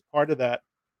I was part of that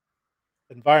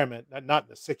environment, not in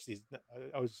the '60s.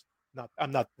 I was not.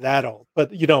 I'm not that old, but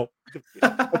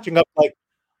catching up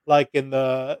like in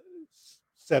the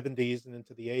 '70s and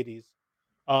into the '80s.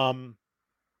 Um,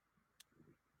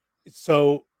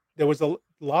 so there was a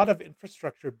lot of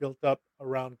infrastructure built up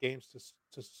around games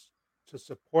to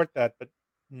support that, but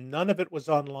none of it was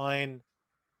online.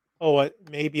 Oh,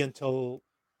 maybe until,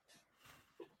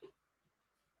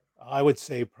 I would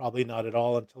say, probably not at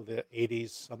all until the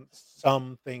 '80s.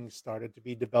 Some things started to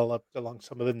be developed along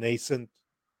some of the nascent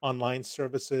online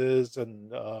services,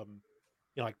 and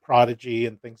like Prodigy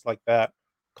and things like that,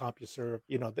 CompuServe.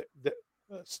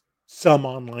 Some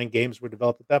online games were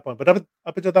developed at that point, but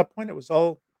up until that point, it was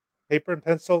all paper and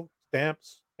pencil,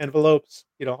 stamps, envelopes,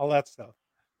 all that stuff.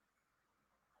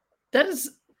 That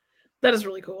is that is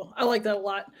really cool. I like that a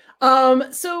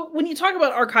lot. So when you talk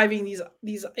about archiving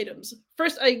these items,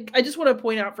 first I just want to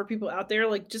point out for people out there,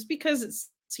 like just because it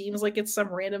seems like it's some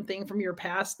random thing from your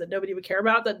past that nobody would care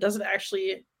about, that doesn't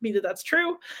actually mean that that's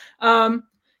true. Um,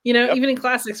 Yep. even in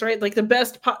classics, right? Like the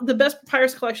best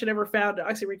Pirates collection ever found at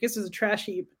Oxyrhynchus is a trash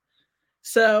heap.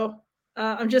 So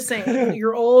I'm just saying,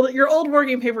 your old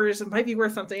working papers might be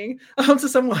worth something to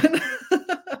someone.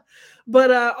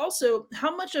 But also,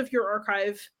 how much of your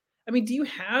archive? I mean, do you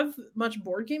have much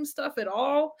board game stuff at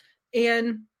all?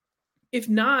 And if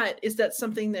not, is that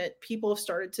something that people have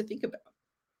started to think about?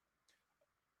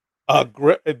 A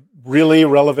really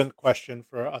relevant question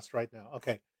for us right now.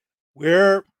 Okay,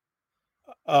 we're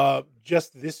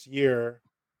just this year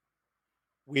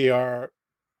we are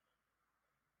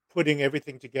putting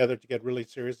everything together to get really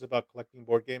serious about collecting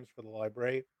board games for the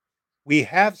library. We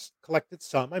have collected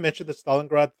some. I mentioned the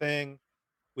Stalingrad thing.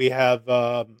 We have,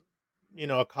 a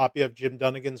copy of Jim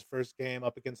Dunnigan's first game,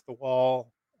 Up Against the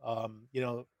Wall.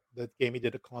 The game he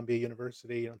did at Columbia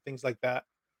University, things like that.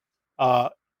 Uh,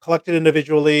 Collected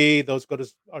individually, those go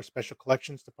to our special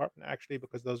collections department, actually,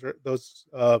 because those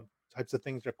types of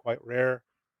things are quite rare.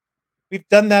 We've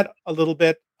done that a little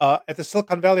bit at the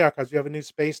Silicon Valley Archives. We have a new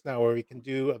space now where we can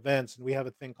do events, and we have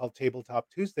a thing called Tabletop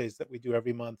Tuesdays that we do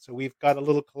every month. So we've got a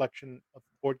little collection of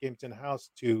board games in house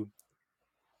to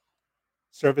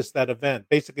service that event.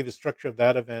 Basically, the structure of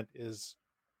that event is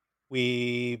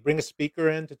we bring a speaker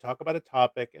in to talk about a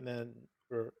topic, and then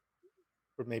for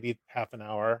maybe half an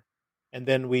hour, and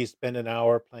then we spend an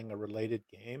hour playing a related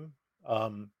game.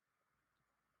 Um,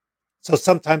 so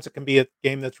sometimes it can be a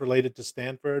game that's related to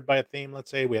Stanford by a theme. Let's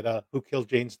say we had a Who Killed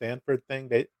Jane Stanford thing,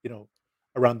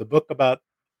 around the book about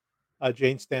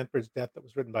Jane Stanford's death that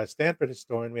was written by a Stanford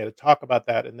historian. We had to talk about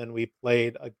that, and then we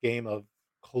played a game of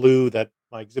Clue that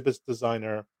my exhibits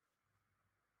designer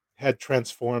had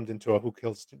transformed into a Who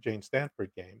Kills Jane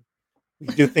Stanford game. We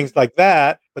do things like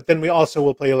that, but then we also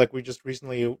will play, like we just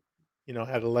recently,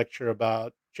 had a lecture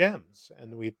about gems,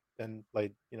 and we then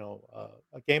played,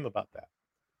 a game about that.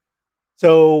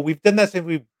 So we've done that since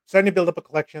we've started to build up a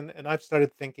collection, and I've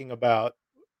started thinking about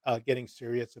getting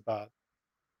serious about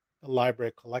the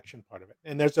library collection part of it.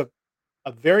 And there's a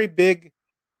very big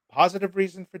positive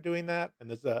reason for doing that, and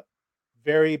there's a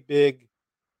very big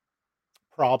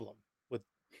problem with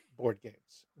board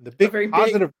games. And the A big very big,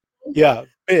 positive, yeah,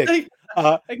 big. I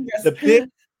Uh, guess. the big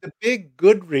the big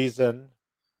good reason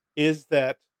is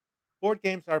that board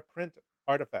games are print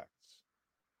artifacts,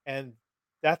 and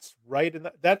that's right. And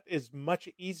that is much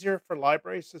easier for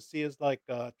libraries to see as like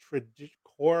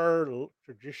traditional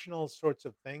sorts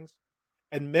of things.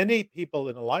 And many people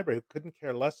in a library who couldn't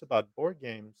care less about board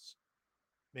games,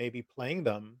 maybe playing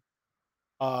them,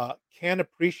 can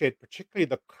appreciate particularly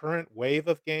the current wave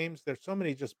of games. There's so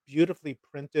many just beautifully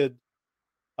printed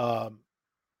um,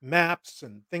 maps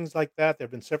and things like that. There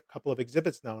have been several couple of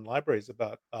exhibits now in libraries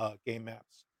about game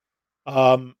maps.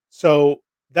 So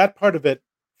that part of it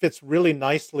fits really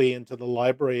nicely into the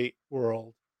library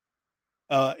world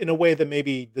in a way that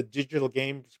maybe the digital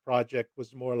games project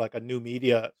was more like a new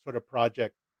media sort of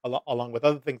project, along with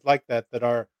other things like that that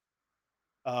are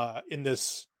in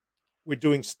this. We're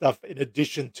doing stuff in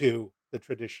addition to the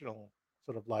traditional.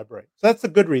 sort of library. So that's a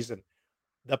good reason.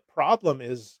 The problem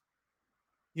is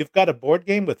you've got a board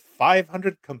game with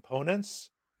 500 components,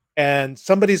 and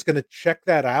somebody's going to check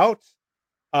that out.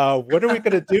 What are we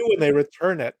going to do when they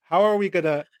return it? How are we going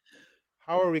to?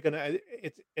 How are we going to?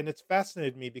 It's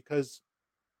fascinated me because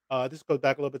this goes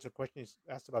back a little bit to a question you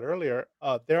asked about earlier.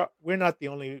 We're not the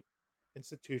only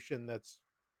institution that's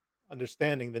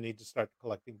understanding the need to start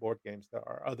collecting board games. There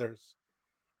are others,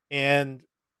 and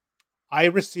I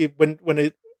received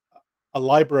a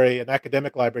library, an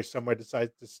academic library somewhere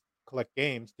decides to collect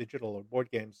games, digital or board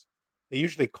games, they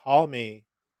usually call me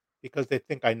because they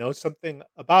think I know something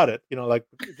about it, like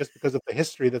just because of the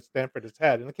history that Stanford has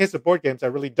had. In the case of board games, I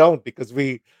really don't because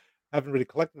we haven't really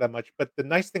collected that much. But the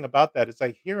nice thing about that is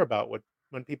I hear about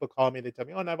when people call me, they tell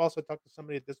me, oh, and I've also talked to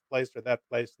somebody at this place or that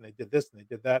place, and they did this and they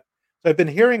did that. So I've been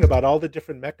hearing about all the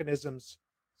different mechanisms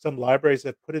some libraries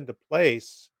have put into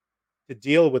place to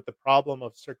deal with the problem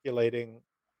of circulating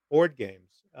board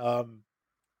games.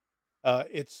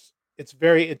 It's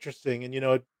very interesting, and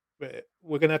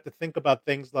we're going to have to think about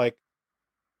things like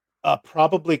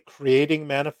probably creating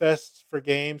manifests for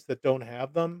games that don't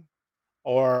have them,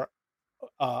 or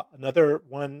another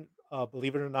one,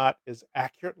 believe it or not, is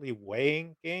accurately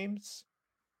weighing games.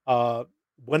 Uh,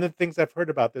 One of the things I've heard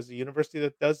about, there's a university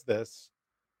that does this,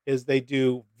 is they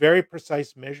do very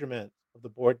precise measurement of the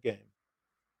board game,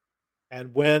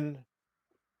 and when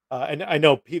and I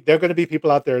know there are going to be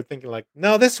people out there thinking like,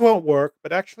 "No, this won't work,"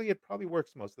 but actually, it probably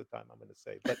works most of the time. I'm going to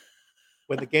say, but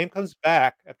when the game comes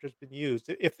back after it's been used,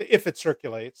 if it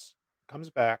circulates, comes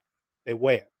back, they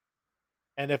weigh it,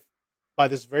 and if by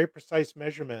this very precise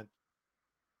measurement,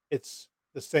 it's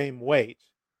the same weight,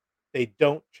 they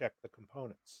don't check the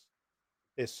components.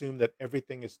 They assume that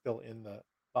everything is still in the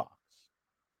box,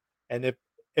 and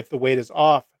if the weight is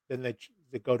off, then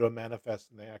they go to a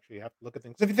manifest and they actually have to look at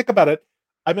things. If you think about it,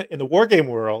 I mean, in the war game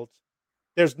world,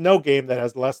 there's no game that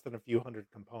has less than a few hundred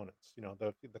components.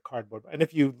 The cardboard, and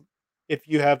if you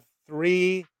have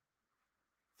three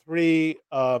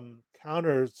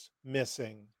counters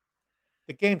missing,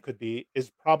 the game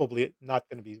is probably not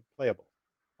going to be playable.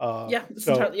 Uh, Yeah, this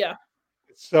so entirely. Yeah.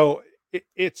 so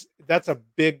that's a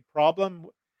big problem.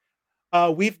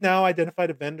 We've now identified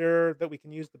a vendor that we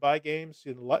can use to buy games.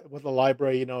 With a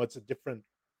library, it's a different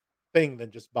thing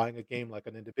than just buying a game like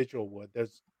an individual would.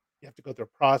 You have to go through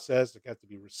a process. It has to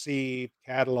be received,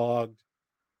 cataloged.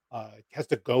 It has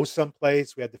to go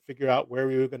someplace. We had to figure out where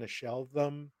we were going to shelve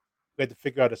them. We had to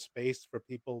figure out a space for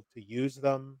people to use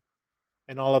them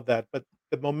and all of that. But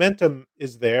the momentum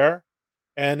is there.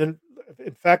 And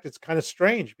in fact, it's kind of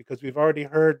strange because we've already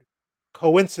heard,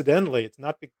 coincidentally, it's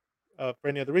not for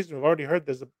any other reason, we've already heard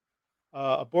there's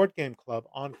a board game club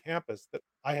on campus that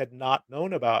I had not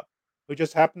known about, who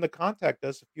just happened to contact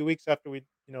us a few weeks after we,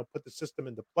 put the system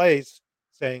into place,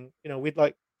 saying, we'd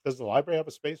like, does the library have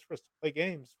a space for us to play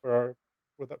games for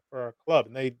our club?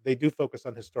 And they do focus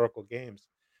on historical games.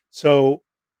 So,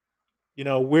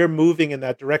 we're moving in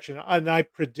that direction. And I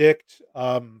predict,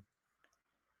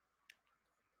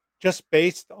 just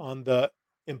based on the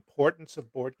importance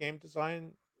of board game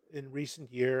design in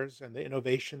recent years and the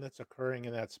innovation that's occurring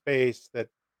in that space, that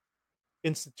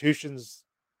institutions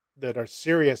that are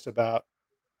serious about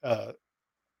uh,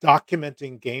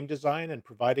 documenting game design and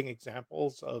providing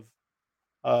examples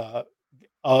uh,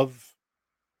 of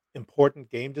important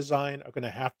game design are going to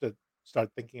have to start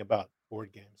thinking about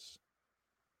board games.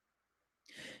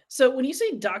 So when you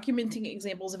say documenting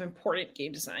examples of important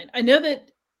game design, I know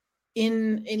that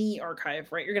in any archive,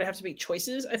 right, you're gonna have to make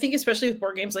choices. I think especially with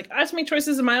board games, like I have to make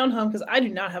choices in my own home because I do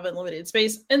not have unlimited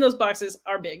space, and those boxes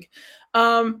are big.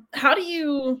 How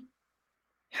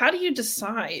do you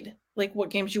decide like what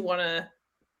games you want to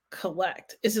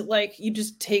collect? Is it like you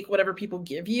just take whatever people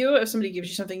give you? If somebody gives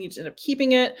you something, you just end up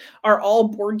keeping it? Are all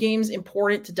board games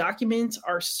important to document?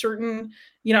 Are certain,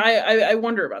 I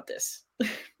wonder about this.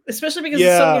 Especially because so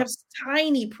many Yeah, have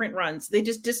tiny print runs. They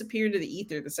just disappear to the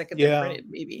ether the second they're yeah, printed,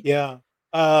 maybe. yeah.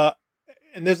 Uh,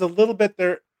 and there's a little bit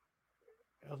there,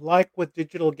 like with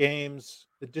digital games,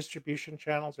 the distribution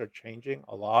channels are changing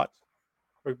a lot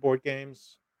for board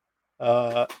games.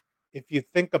 Uh, if you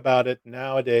think about it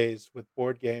nowadays with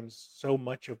board games, so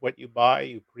much of what you buy,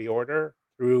 you pre-order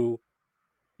through,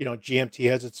 GMT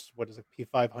has its, what is it,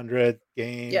 P500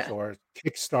 games Yeah. or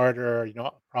Kickstarter,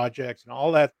 projects and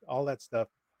all that stuff.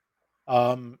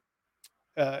 Um,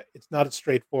 it's not as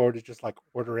straightforward as just like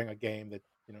ordering a game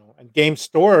and game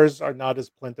stores are not as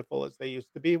plentiful as they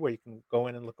used to be, where you can go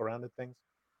in and look around at things.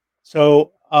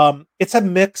 So it's a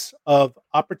mix of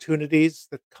opportunities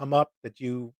that come up that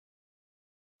you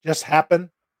just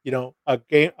happen.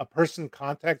 A person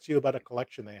contacts you about a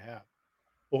collection they have,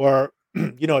 or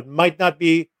It might not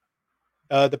be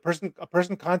a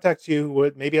person contacts you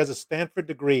who maybe has a Stanford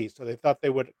degree, so they thought they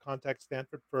would contact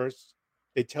Stanford first.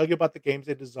 They tell you about the games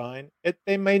they design.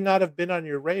 They may not have been on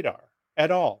your radar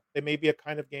at all. They may be a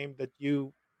kind of game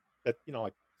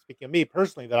like speaking of me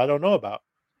personally, that I don't know about.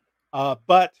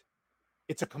 But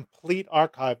it's a complete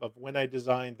archive of when I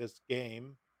designed this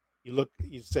game. You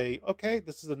say, okay,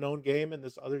 this is a known game in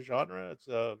this other genre. It's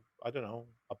I don't know,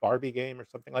 a Barbie game or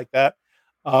something like that.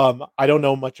 I don't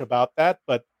know much about that,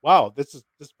 but wow, this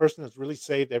person has really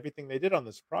saved everything they did on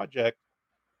this project.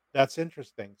 That's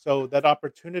interesting. So that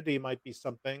opportunity might be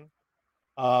something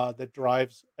that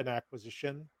drives an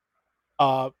acquisition.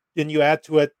 Then you add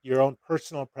to it your own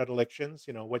personal predilections.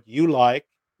 What you like,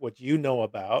 what you know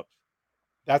about.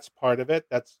 That's part of it.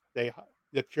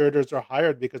 The curators are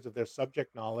hired because of their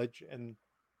subject knowledge, and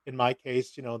in my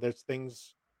case, there's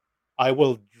things I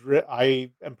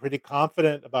am pretty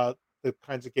confident about the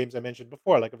kinds of games I mentioned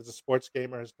before. Like if it's a sports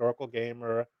game or a historical game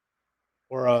or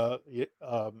a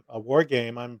war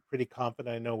game, I'm pretty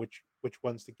confident I know which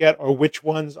ones to get, or which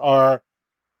ones are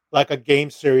like a game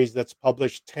series that's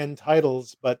published 10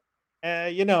 titles, but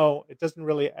it doesn't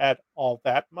really add all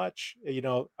that much.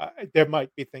 There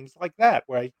might be things like that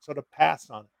where I sort of pass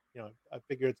on it. I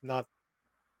figure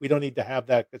we don't need to have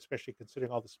that, especially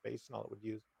considering all the space and all it would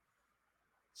use.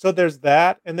 So there's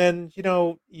that. And then,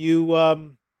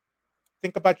 you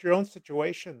think about your own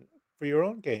situation for your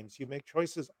own games. You make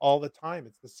choices all the time.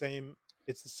 It's the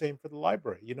same for the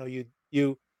library.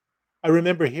 I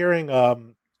remember hearing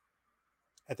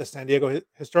at the San Diego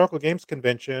Historical Games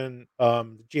Convention,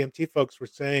 the GMT folks were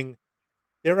saying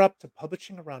they're up to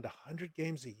publishing around 100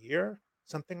 games a year,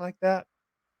 something like that.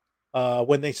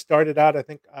 When they started out, I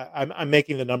think I'm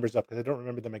making the numbers up because I don't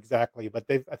remember them exactly, but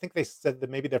I think they said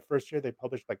that maybe their first year they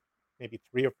published like maybe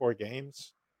 3 or 4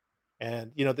 games,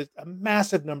 and there's a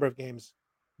massive number of games.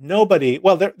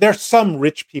 Well, there's some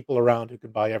rich people around who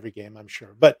can buy every game, I'm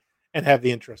sure, but and have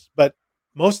the interest. But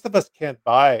most of us can't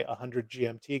buy 100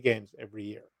 GMT games every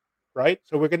year, right?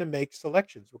 So we're going to make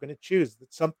selections. We're going to choose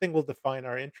that something will define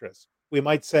our interests. We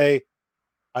might say,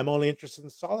 I'm only interested in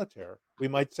solitaire. We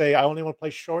might say, I only want to play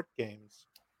short games,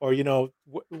 or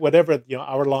whatever,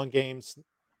 hour-long games.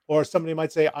 Or somebody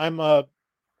might say, I'll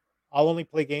only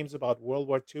play games about World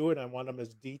War II, and I want them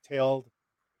as detailed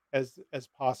as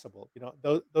possible.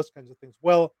 Those kinds of things.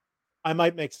 Well, I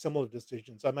might make similar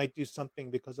decisions. I might do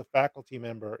something because a faculty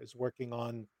member is working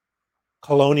on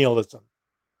colonialism.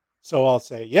 So I'll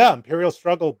say, yeah, Imperial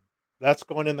Struggle, that's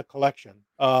going in the collection.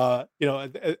 And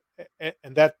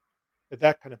that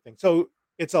kind of thing. So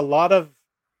it's a lot of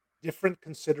different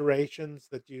considerations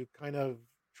that you kind of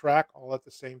track all at the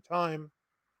same time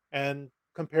and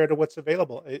compare to what's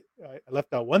available. I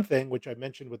left out one thing, which I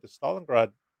mentioned with the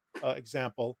Stalingrad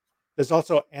example. There's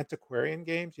also antiquarian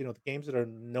games, the games that are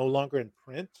no longer in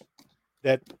print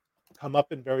that come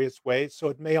up in various ways. So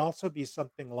it may also be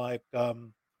something like out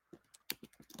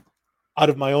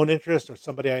of my own interest or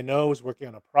somebody I know is working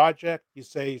on a project. You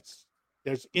say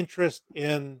there's interest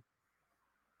in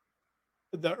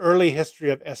the early history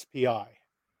of SPI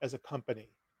as a company.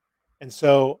 And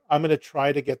so I'm going to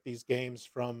try to get these games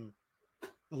from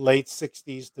the late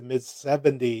 60s to mid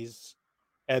 70s.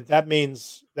 And that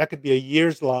means that could be a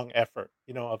years long effort,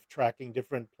 of tracking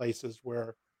different places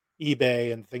where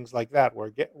eBay and things like that,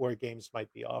 where games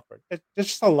might be offered. There's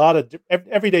just a lot of,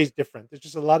 every day is different. There's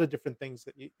just a lot of different things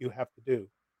that you have to do.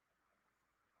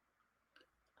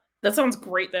 That sounds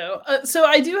great, though. So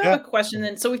I do have Yeah. a question.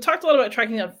 Then, so we've talked a lot about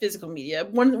tracking down physical media.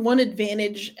 One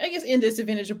advantage, I guess, and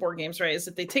disadvantage of board games, right, is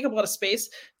that they take up a lot of space.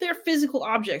 They're physical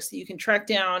objects that you can track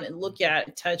down and look at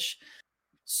and touch.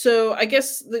 So I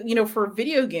guess for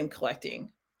video game collecting,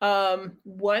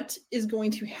 what is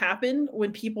going to happen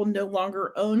when people no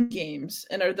longer own games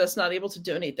and are thus not able to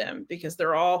donate them because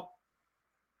they're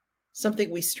something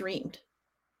we streamed?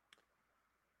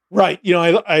 Right.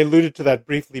 I alluded to that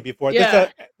briefly before. Yeah.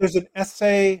 There's an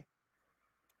essay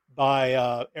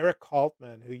by Eric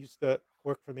Kaltman, who used to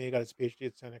work for me. He got his PhD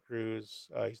at Santa Cruz.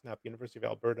 He's now at the University of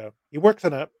Alberta. He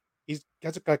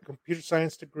has a computer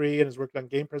science degree and has worked on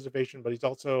game preservation, but he's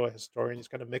also a historian. He's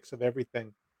kind of a mix of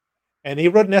everything. And he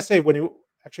wrote an essay while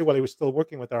he was still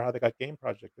working with our How They Got Game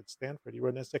project at Stanford. He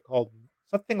wrote an essay called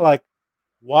something like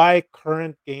 "Why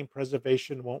Current Game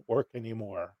Preservation Won't Work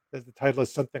Anymore." The title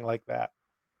is something like that.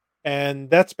 And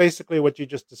that's basically what you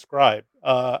just described.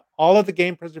 All of the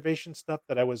game preservation stuff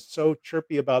that I was so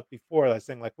chirpy about before, I was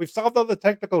saying, like, we've solved all the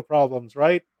technical problems,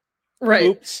 right? Right.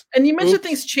 Oops. And you mentioned Oops.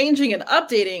 things changing and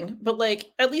updating, but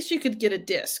at least you could get a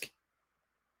disc.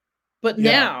 But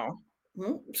Yeah.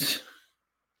 now,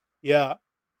 Yeah.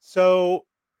 So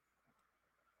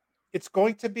it's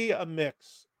going to be a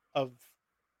mix of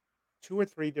two or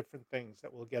three different things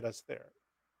that will get us there.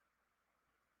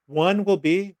 One will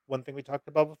be one thing we talked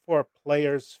about before: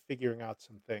 players figuring out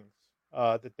some things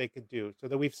that they could do. So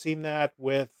that we've seen that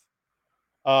with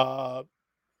uh,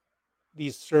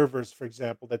 these servers, for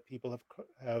example, that people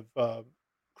have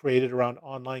created around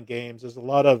online games. There's a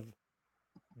lot of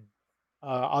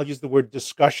I'll use the word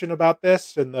discussion about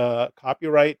this in the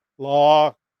copyright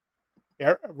law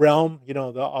realm. You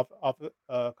know,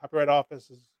 the Copyright Office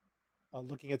is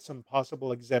looking at some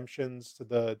possible exemptions to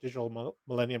the Digital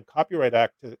Millennium Copyright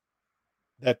Act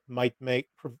that might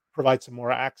provide some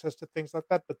more access to things like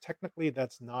that. But technically,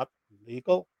 that's not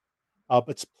legal.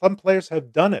 But some players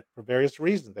have done it for various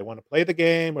reasons. They want to play the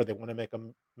game, or they want to make a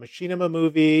machinima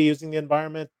movie using the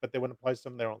environment, but they want to apply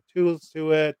some of their own tools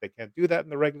to it. They can't do that in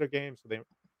the regular game, so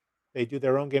they do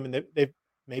their own game, and they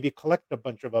maybe collect a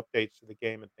bunch of updates to the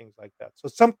game and things like that. So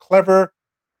some clever,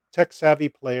 tech savvy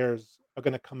players are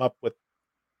going to come up with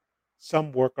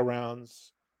some workarounds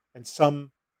and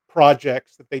some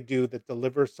projects that they do that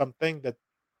deliver something that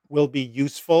will be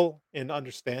useful in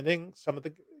understanding some of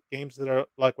the games that are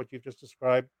like what you've just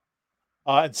described.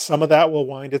 And some of that will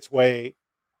wind its way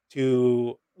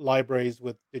to libraries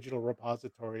with digital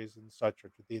repositories and such, or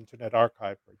to the Internet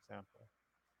Archive, for example.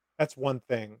 That's one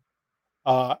thing.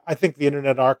 I think the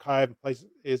Internet Archive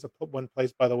is one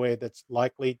place, by the way, that's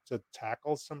likely to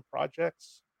tackle some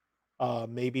projects,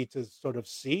 maybe to sort of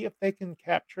see if they can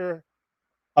capture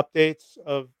updates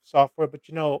of software. But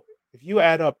if you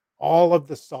add up all of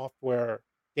the software,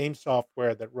 game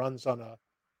software that runs on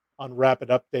rapid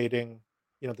updating,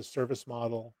 the service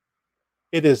model,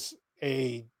 it is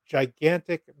a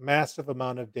gigantic, massive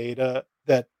amount of data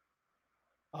that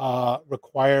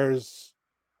requires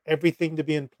everything to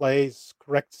be in place,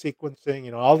 correct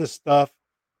sequencing, all this stuff.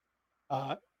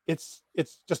 Uh, it's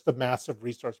just a massive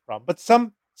resource problem. But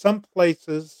some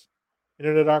places,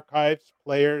 Internet Archives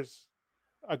players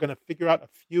are going to figure out a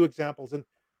few examples, and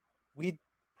we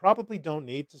probably don't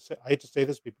need to say. I hate to say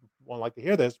this; people won't like to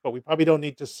hear this, but we probably don't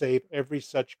need to save every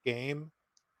such game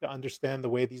to understand the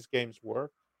way these games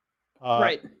work. Uh,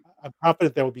 Right. I'm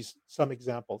confident there will be some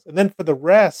examples, and then for the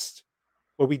rest,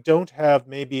 where we don't have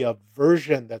maybe a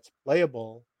version that's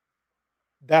playable,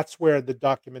 that's where the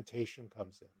documentation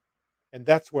comes in. And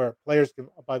that's where players can,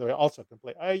 by the way, also can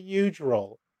play a huge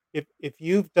role. If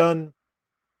you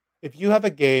have a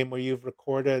game where you've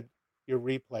recorded your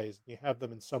replays and you have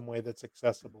them in some way that's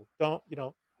accessible, don't,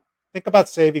 think about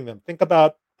saving them. Think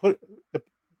about the,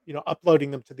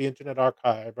 uploading them to the Internet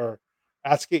Archive, or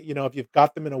asking, if you've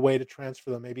got them in a way to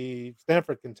transfer them. Maybe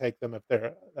Stanford can take them if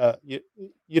they're, a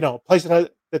place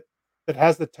that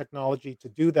has the technology to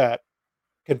do that,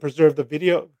 can preserve the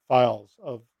video files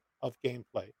of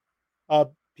gameplay. Uh,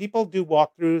 People do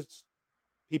walkthroughs,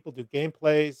 people do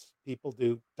gameplays, people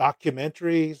do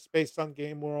documentaries based on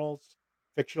game worlds,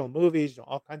 fictional movies,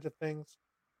 all kinds of things,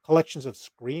 collections of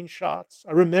screenshots.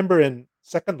 I remember in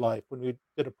Second Life, when we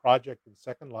did a project in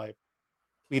Second Life,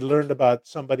 we learned about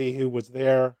somebody who was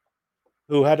there,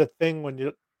 who had a thing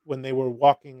when they were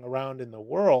walking around in the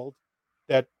world,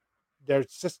 that their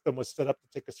system was set up to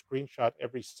take a screenshot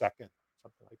every second,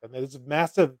 something like that. And there's a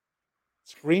massive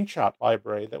screenshot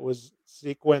library that was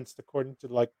sequenced according to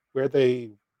like where they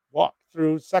walked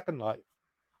through Second Life.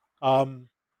 Um,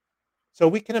 so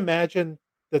we can imagine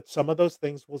that some of those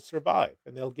things will survive,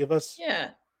 and they'll give us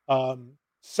Yeah.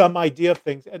 some idea of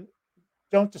things. And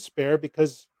don't despair,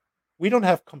 because we don't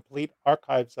have complete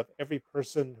archives of every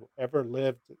person who ever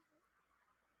lived,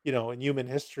 in human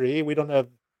history. We don't have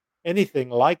anything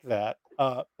like that.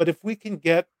 But if we can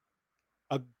get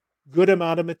a good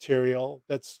amount of material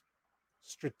that's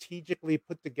strategically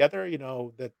put together,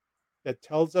 that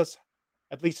tells us,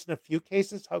 at least in a few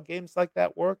cases, how games like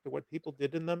that worked or what people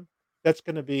did in them, that's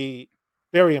going to be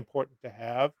very important to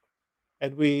have.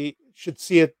 And we should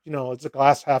see it, as a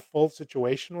glass half full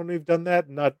situation when we've done that,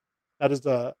 not as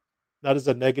a not as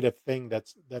a negative thing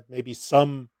that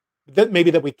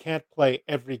we can't play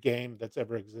every game that's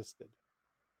ever existed.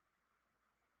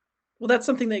 Well, that's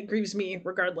something that grieves me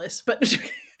regardless. But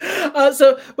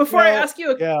so before I Well, ask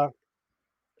you yeah.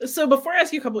 before I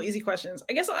ask you a couple easy questions,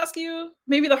 I guess I'll ask you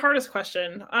maybe the hardest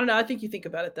question. I don't know. I think you think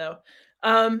about it though.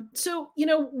 So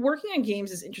working on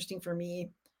games is interesting for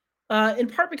me, in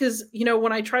part because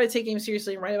when I try to take games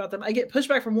seriously and write about them, I get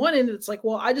pushback from one end. It's like,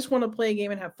 well, I just want to play a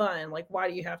game and have fun. Like, why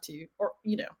do you have to, or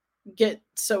get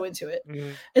so into it?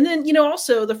 Mhm. And then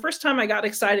also the first time I got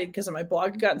excited because of my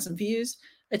blog had gotten some views,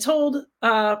 I told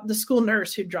the school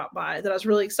nurse who dropped by that I was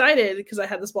really excited because I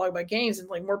had this blog about games and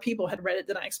like more people had read it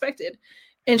than I expected.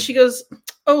 And she goes,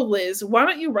 "Oh, Liz, why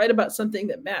don't you write about something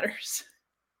that matters?"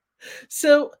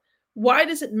 So, why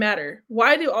does it matter?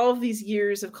 Why do all of these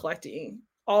years of collecting,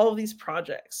 all of these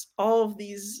projects, all of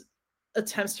these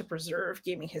attempts to preserve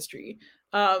gaming history,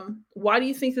 why do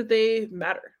you think that they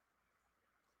matter?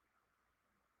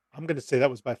 I'm going to say that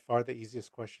was by far the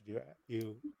easiest question you asked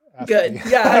me. Good.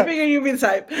 Yeah, I figured you'd be the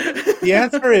type. the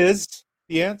answer is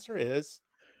the answer is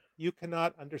you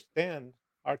cannot understand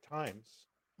our times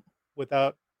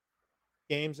without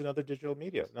games and other digital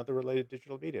media and other related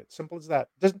digital media. It's simple as that.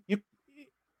 Doesn't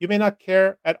you may not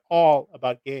care at all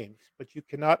about games, but you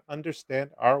cannot understand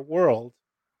our world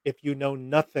if you know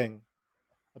nothing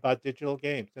about digital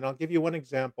games. And I'll give you one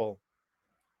example.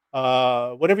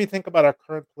 Whatever you think about our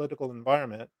current political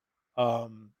environment,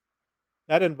 um,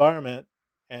 that environment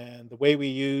and the way we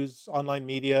use online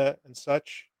media and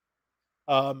such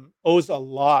owes a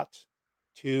lot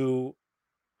to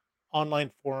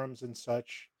online forums and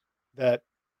such that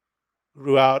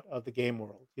grew out of the game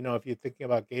world. If you're thinking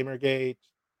about Gamergate,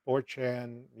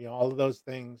 4chan, all of those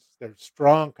things, there's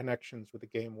strong connections with the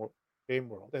game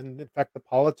world. And in fact, the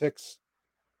politics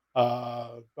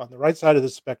on the right side of the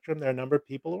spectrum, there are a number of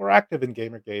people who are active in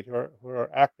Gamergate who are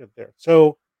active there.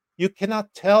 So you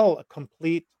cannot tell a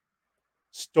complete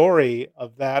story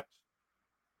of that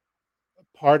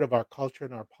part of our culture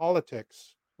and our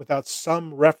politics without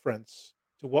some reference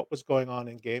to what was going on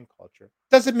in game culture.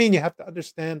 Doesn't mean you have to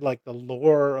understand like the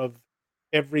lore of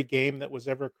every game that was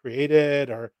ever created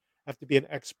or have to be an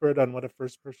expert on what a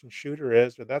first person shooter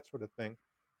is or that sort of thing.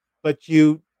 But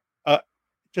you uh,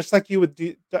 just like you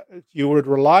would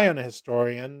rely on a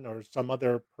historian or some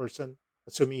other person,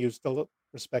 assuming you still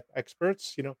respect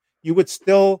experts, you would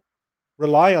still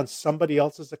rely on somebody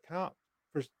else's account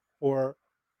for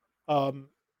um,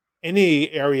 any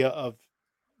area of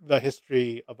the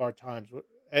history of our times.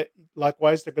 Eh,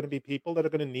 Likewise, there are going to be people that are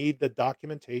going to need the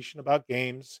documentation about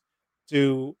games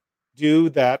to do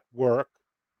that work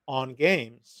on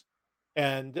games.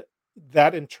 And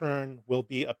that in turn will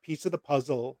be a piece of the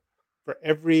puzzle for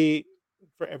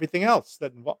everything else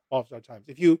that involves our times.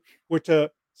 If you were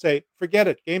to say, forget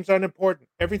it, games aren't important,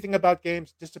 everything about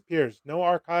games disappears, no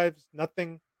archives,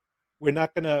 nothing, we're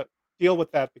not going to deal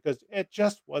with that because it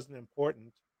just wasn't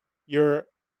important. You're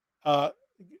uh,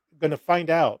 going to find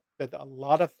out that a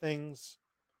lot of things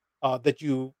that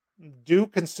you do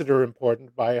consider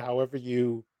important by however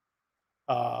you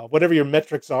whatever your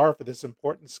metrics are for this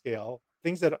important scale,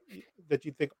 things that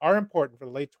you think are important for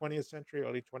the late 20th century,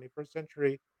 early 21st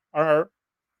century, are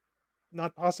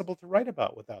not possible to write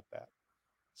about without that.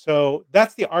 So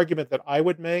that's the argument that I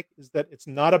would make: is that it's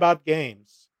not about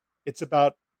games; it's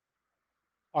about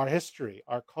our history,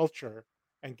 our culture,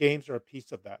 and games are a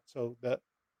piece of that. So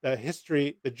the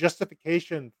history, the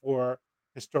justification for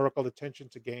historical attention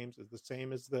to games is the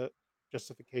same as the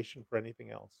justification for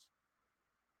anything else.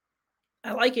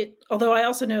 I like it. Although I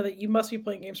also know that you must be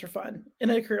playing games for fun in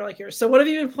a career like yours. So, what have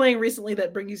you been playing recently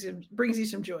that brings you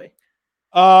some joy?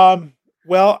 Um,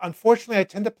 well, unfortunately, I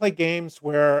tend to play games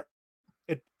where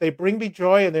they bring me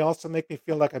joy and they also make me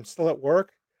feel like I'm still at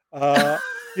work. Uh,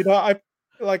 I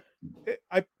like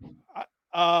I,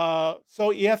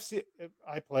 so EFC.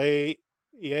 I play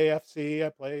EAFC. I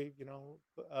play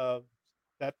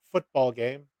that football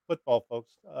game, football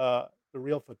folks, the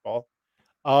real football.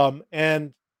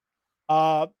 And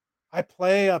uh, I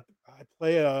play a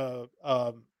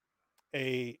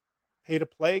pay to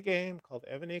play game called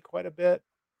Evany quite a bit.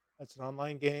 It's an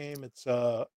online game. It's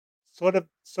sort of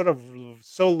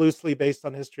so loosely based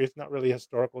on history. It's not really a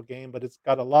historical game, but it's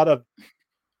got a lot of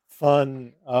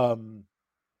fun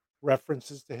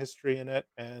references to history in it,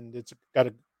 and it's got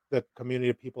the community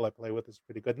of people I play with is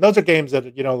pretty good. And those are games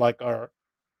that like are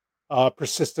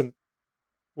persistent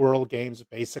world games.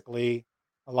 Basically,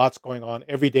 a lot's going on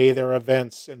every day. There are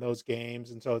events in those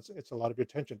games, and so it's a lot of your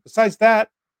attention. Besides that,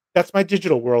 that's my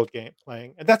digital world game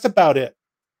playing, and that's about it.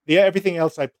 Everything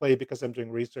else I play because I'm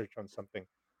doing research on something.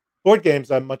 Board games,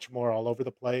 I'm much more all over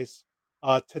the place.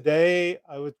 Today,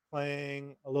 I was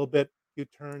playing a little bit, a few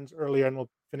turns earlier, and we'll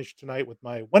finish tonight with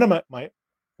one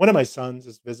of my sons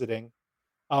is visiting.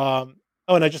 Oh,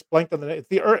 and I just blanked on the name.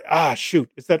 It's shoot!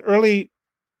 It's that early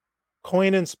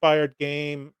coin-inspired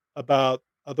game about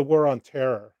the war on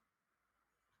terror.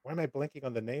 Why am I blanking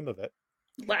on the name of it?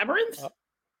 Labyrinth?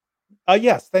 Uh,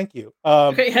 yes, thank you.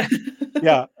 Okay, yeah.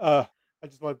 Yeah, I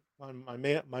just went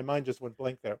my mind just went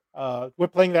blank there. We're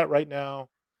playing that right now.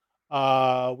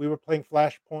 We were playing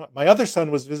Flashpoint. My other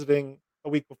son was visiting a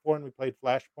week before, and we played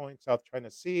Flashpoint, South China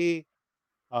Sea.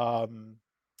 Um,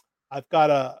 I've got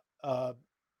a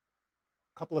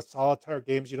couple of solitaire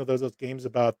games. Those games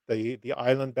about the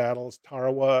island battles.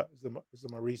 Tarawa is the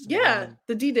more recent Yeah, one.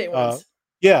 the D-Day Uh, ones.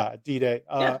 yeah, D-Day.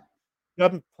 Yeah.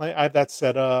 I'm playing. I have that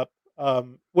set up.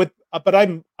 But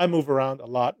I move around a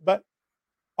lot. But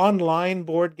online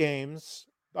board games,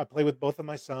 I play with both of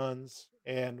my sons,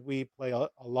 and we play a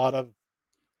lot of.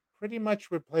 Pretty much,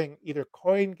 we're playing either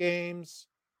coin games,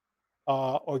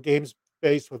 or games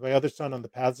based with my other son on the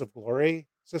Paths of Glory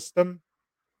system.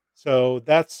 So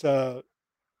that's um,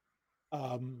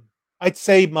 I'd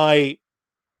say my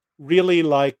really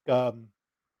like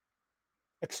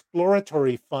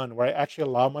exploratory fun, where I actually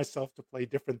allow myself to play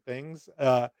different things,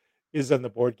 is in the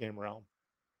board game realm.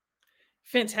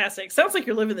 Fantastic. Sounds like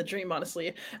you're living the dream,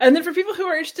 honestly. And then for people who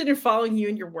are interested in following you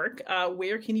and your work,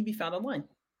 where can you be found online?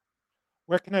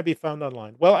 Where can I be found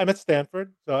online? Well, I'm at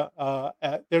Stanford. So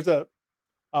there's a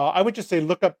I would just say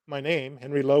look up my name,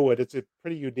 Henry Lowood. It's a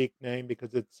pretty unique name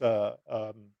because it's a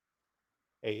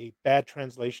bad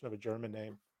translation of a German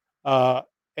name.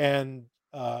 And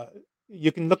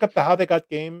you can look up the How They Got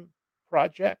Game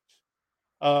project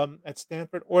at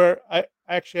Stanford, or I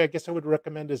guess I would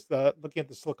recommend is looking at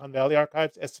the Silicon Valley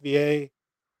archives,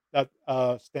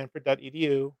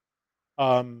 sva.stanford.edu.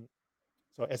 Um,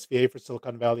 so SVA for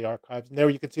Silicon Valley Archives. And there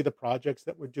you can see the projects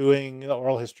that we're doing, the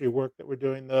oral history work that we're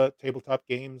doing, the tabletop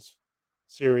games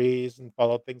series, and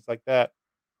follow things like that.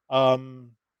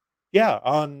 Um, yeah,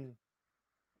 on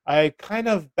I kind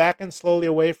of backing slowly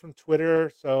away from Twitter.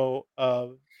 So,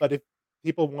 but if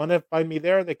people want to find me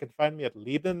there, they can find me at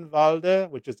Liebenwalde,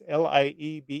 which is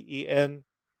Lieben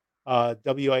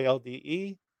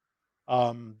Walde.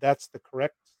 That's the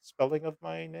correct spelling of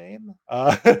my name.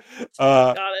 Uh,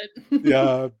 Got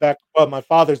it. my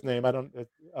father's name. I don't,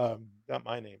 not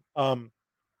my name.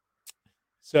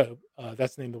 So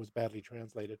that's the name that was badly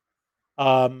translated.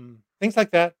 Things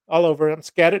like that all over. I'm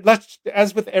scattered.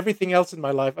 As with everything else in my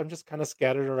life, I'm just kind of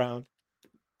scattered around.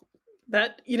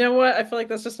 That, you know what? I feel like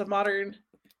that's just a modern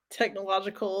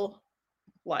technological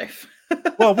life.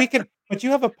 Well, but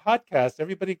you have a podcast.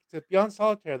 Everybody to Beyond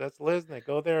Solitaire. That's Liz, and they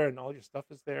go there, and all your stuff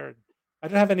is there. And I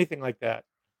don't have anything like that.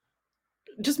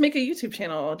 Just make a YouTube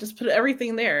channel. Just put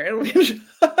everything there.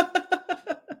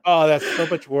 Oh, that's so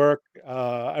much work.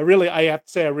 I have to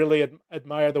say, I really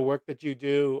admire the work that you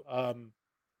do.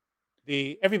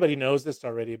 Everybody knows this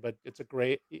already, but it's a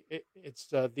great. It's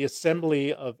the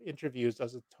assembly of interviews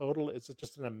as a total. It's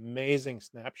just an amazing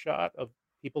snapshot of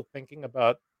people thinking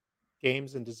about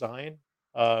games and design.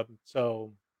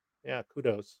 So, yeah,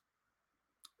 kudos.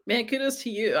 Man, kudos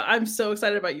to you. I'm so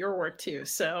excited about your work too.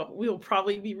 So we will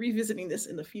probably be revisiting this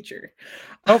in the future.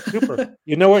 Oh, super!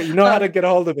 You know how uh, to get a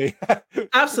hold of me.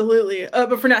 absolutely.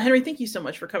 But for now, Henry, thank you so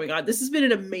much for coming on. This has been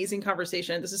an amazing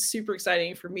conversation. This is super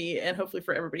exciting for me and hopefully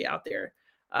for everybody out there.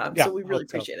 Yeah, So we I really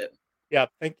hope so. appreciate it. Yeah,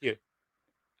 thank you.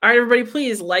 All right, everybody,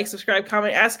 please like, subscribe,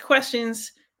 comment, ask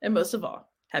questions, and most of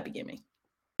all, happy gaming.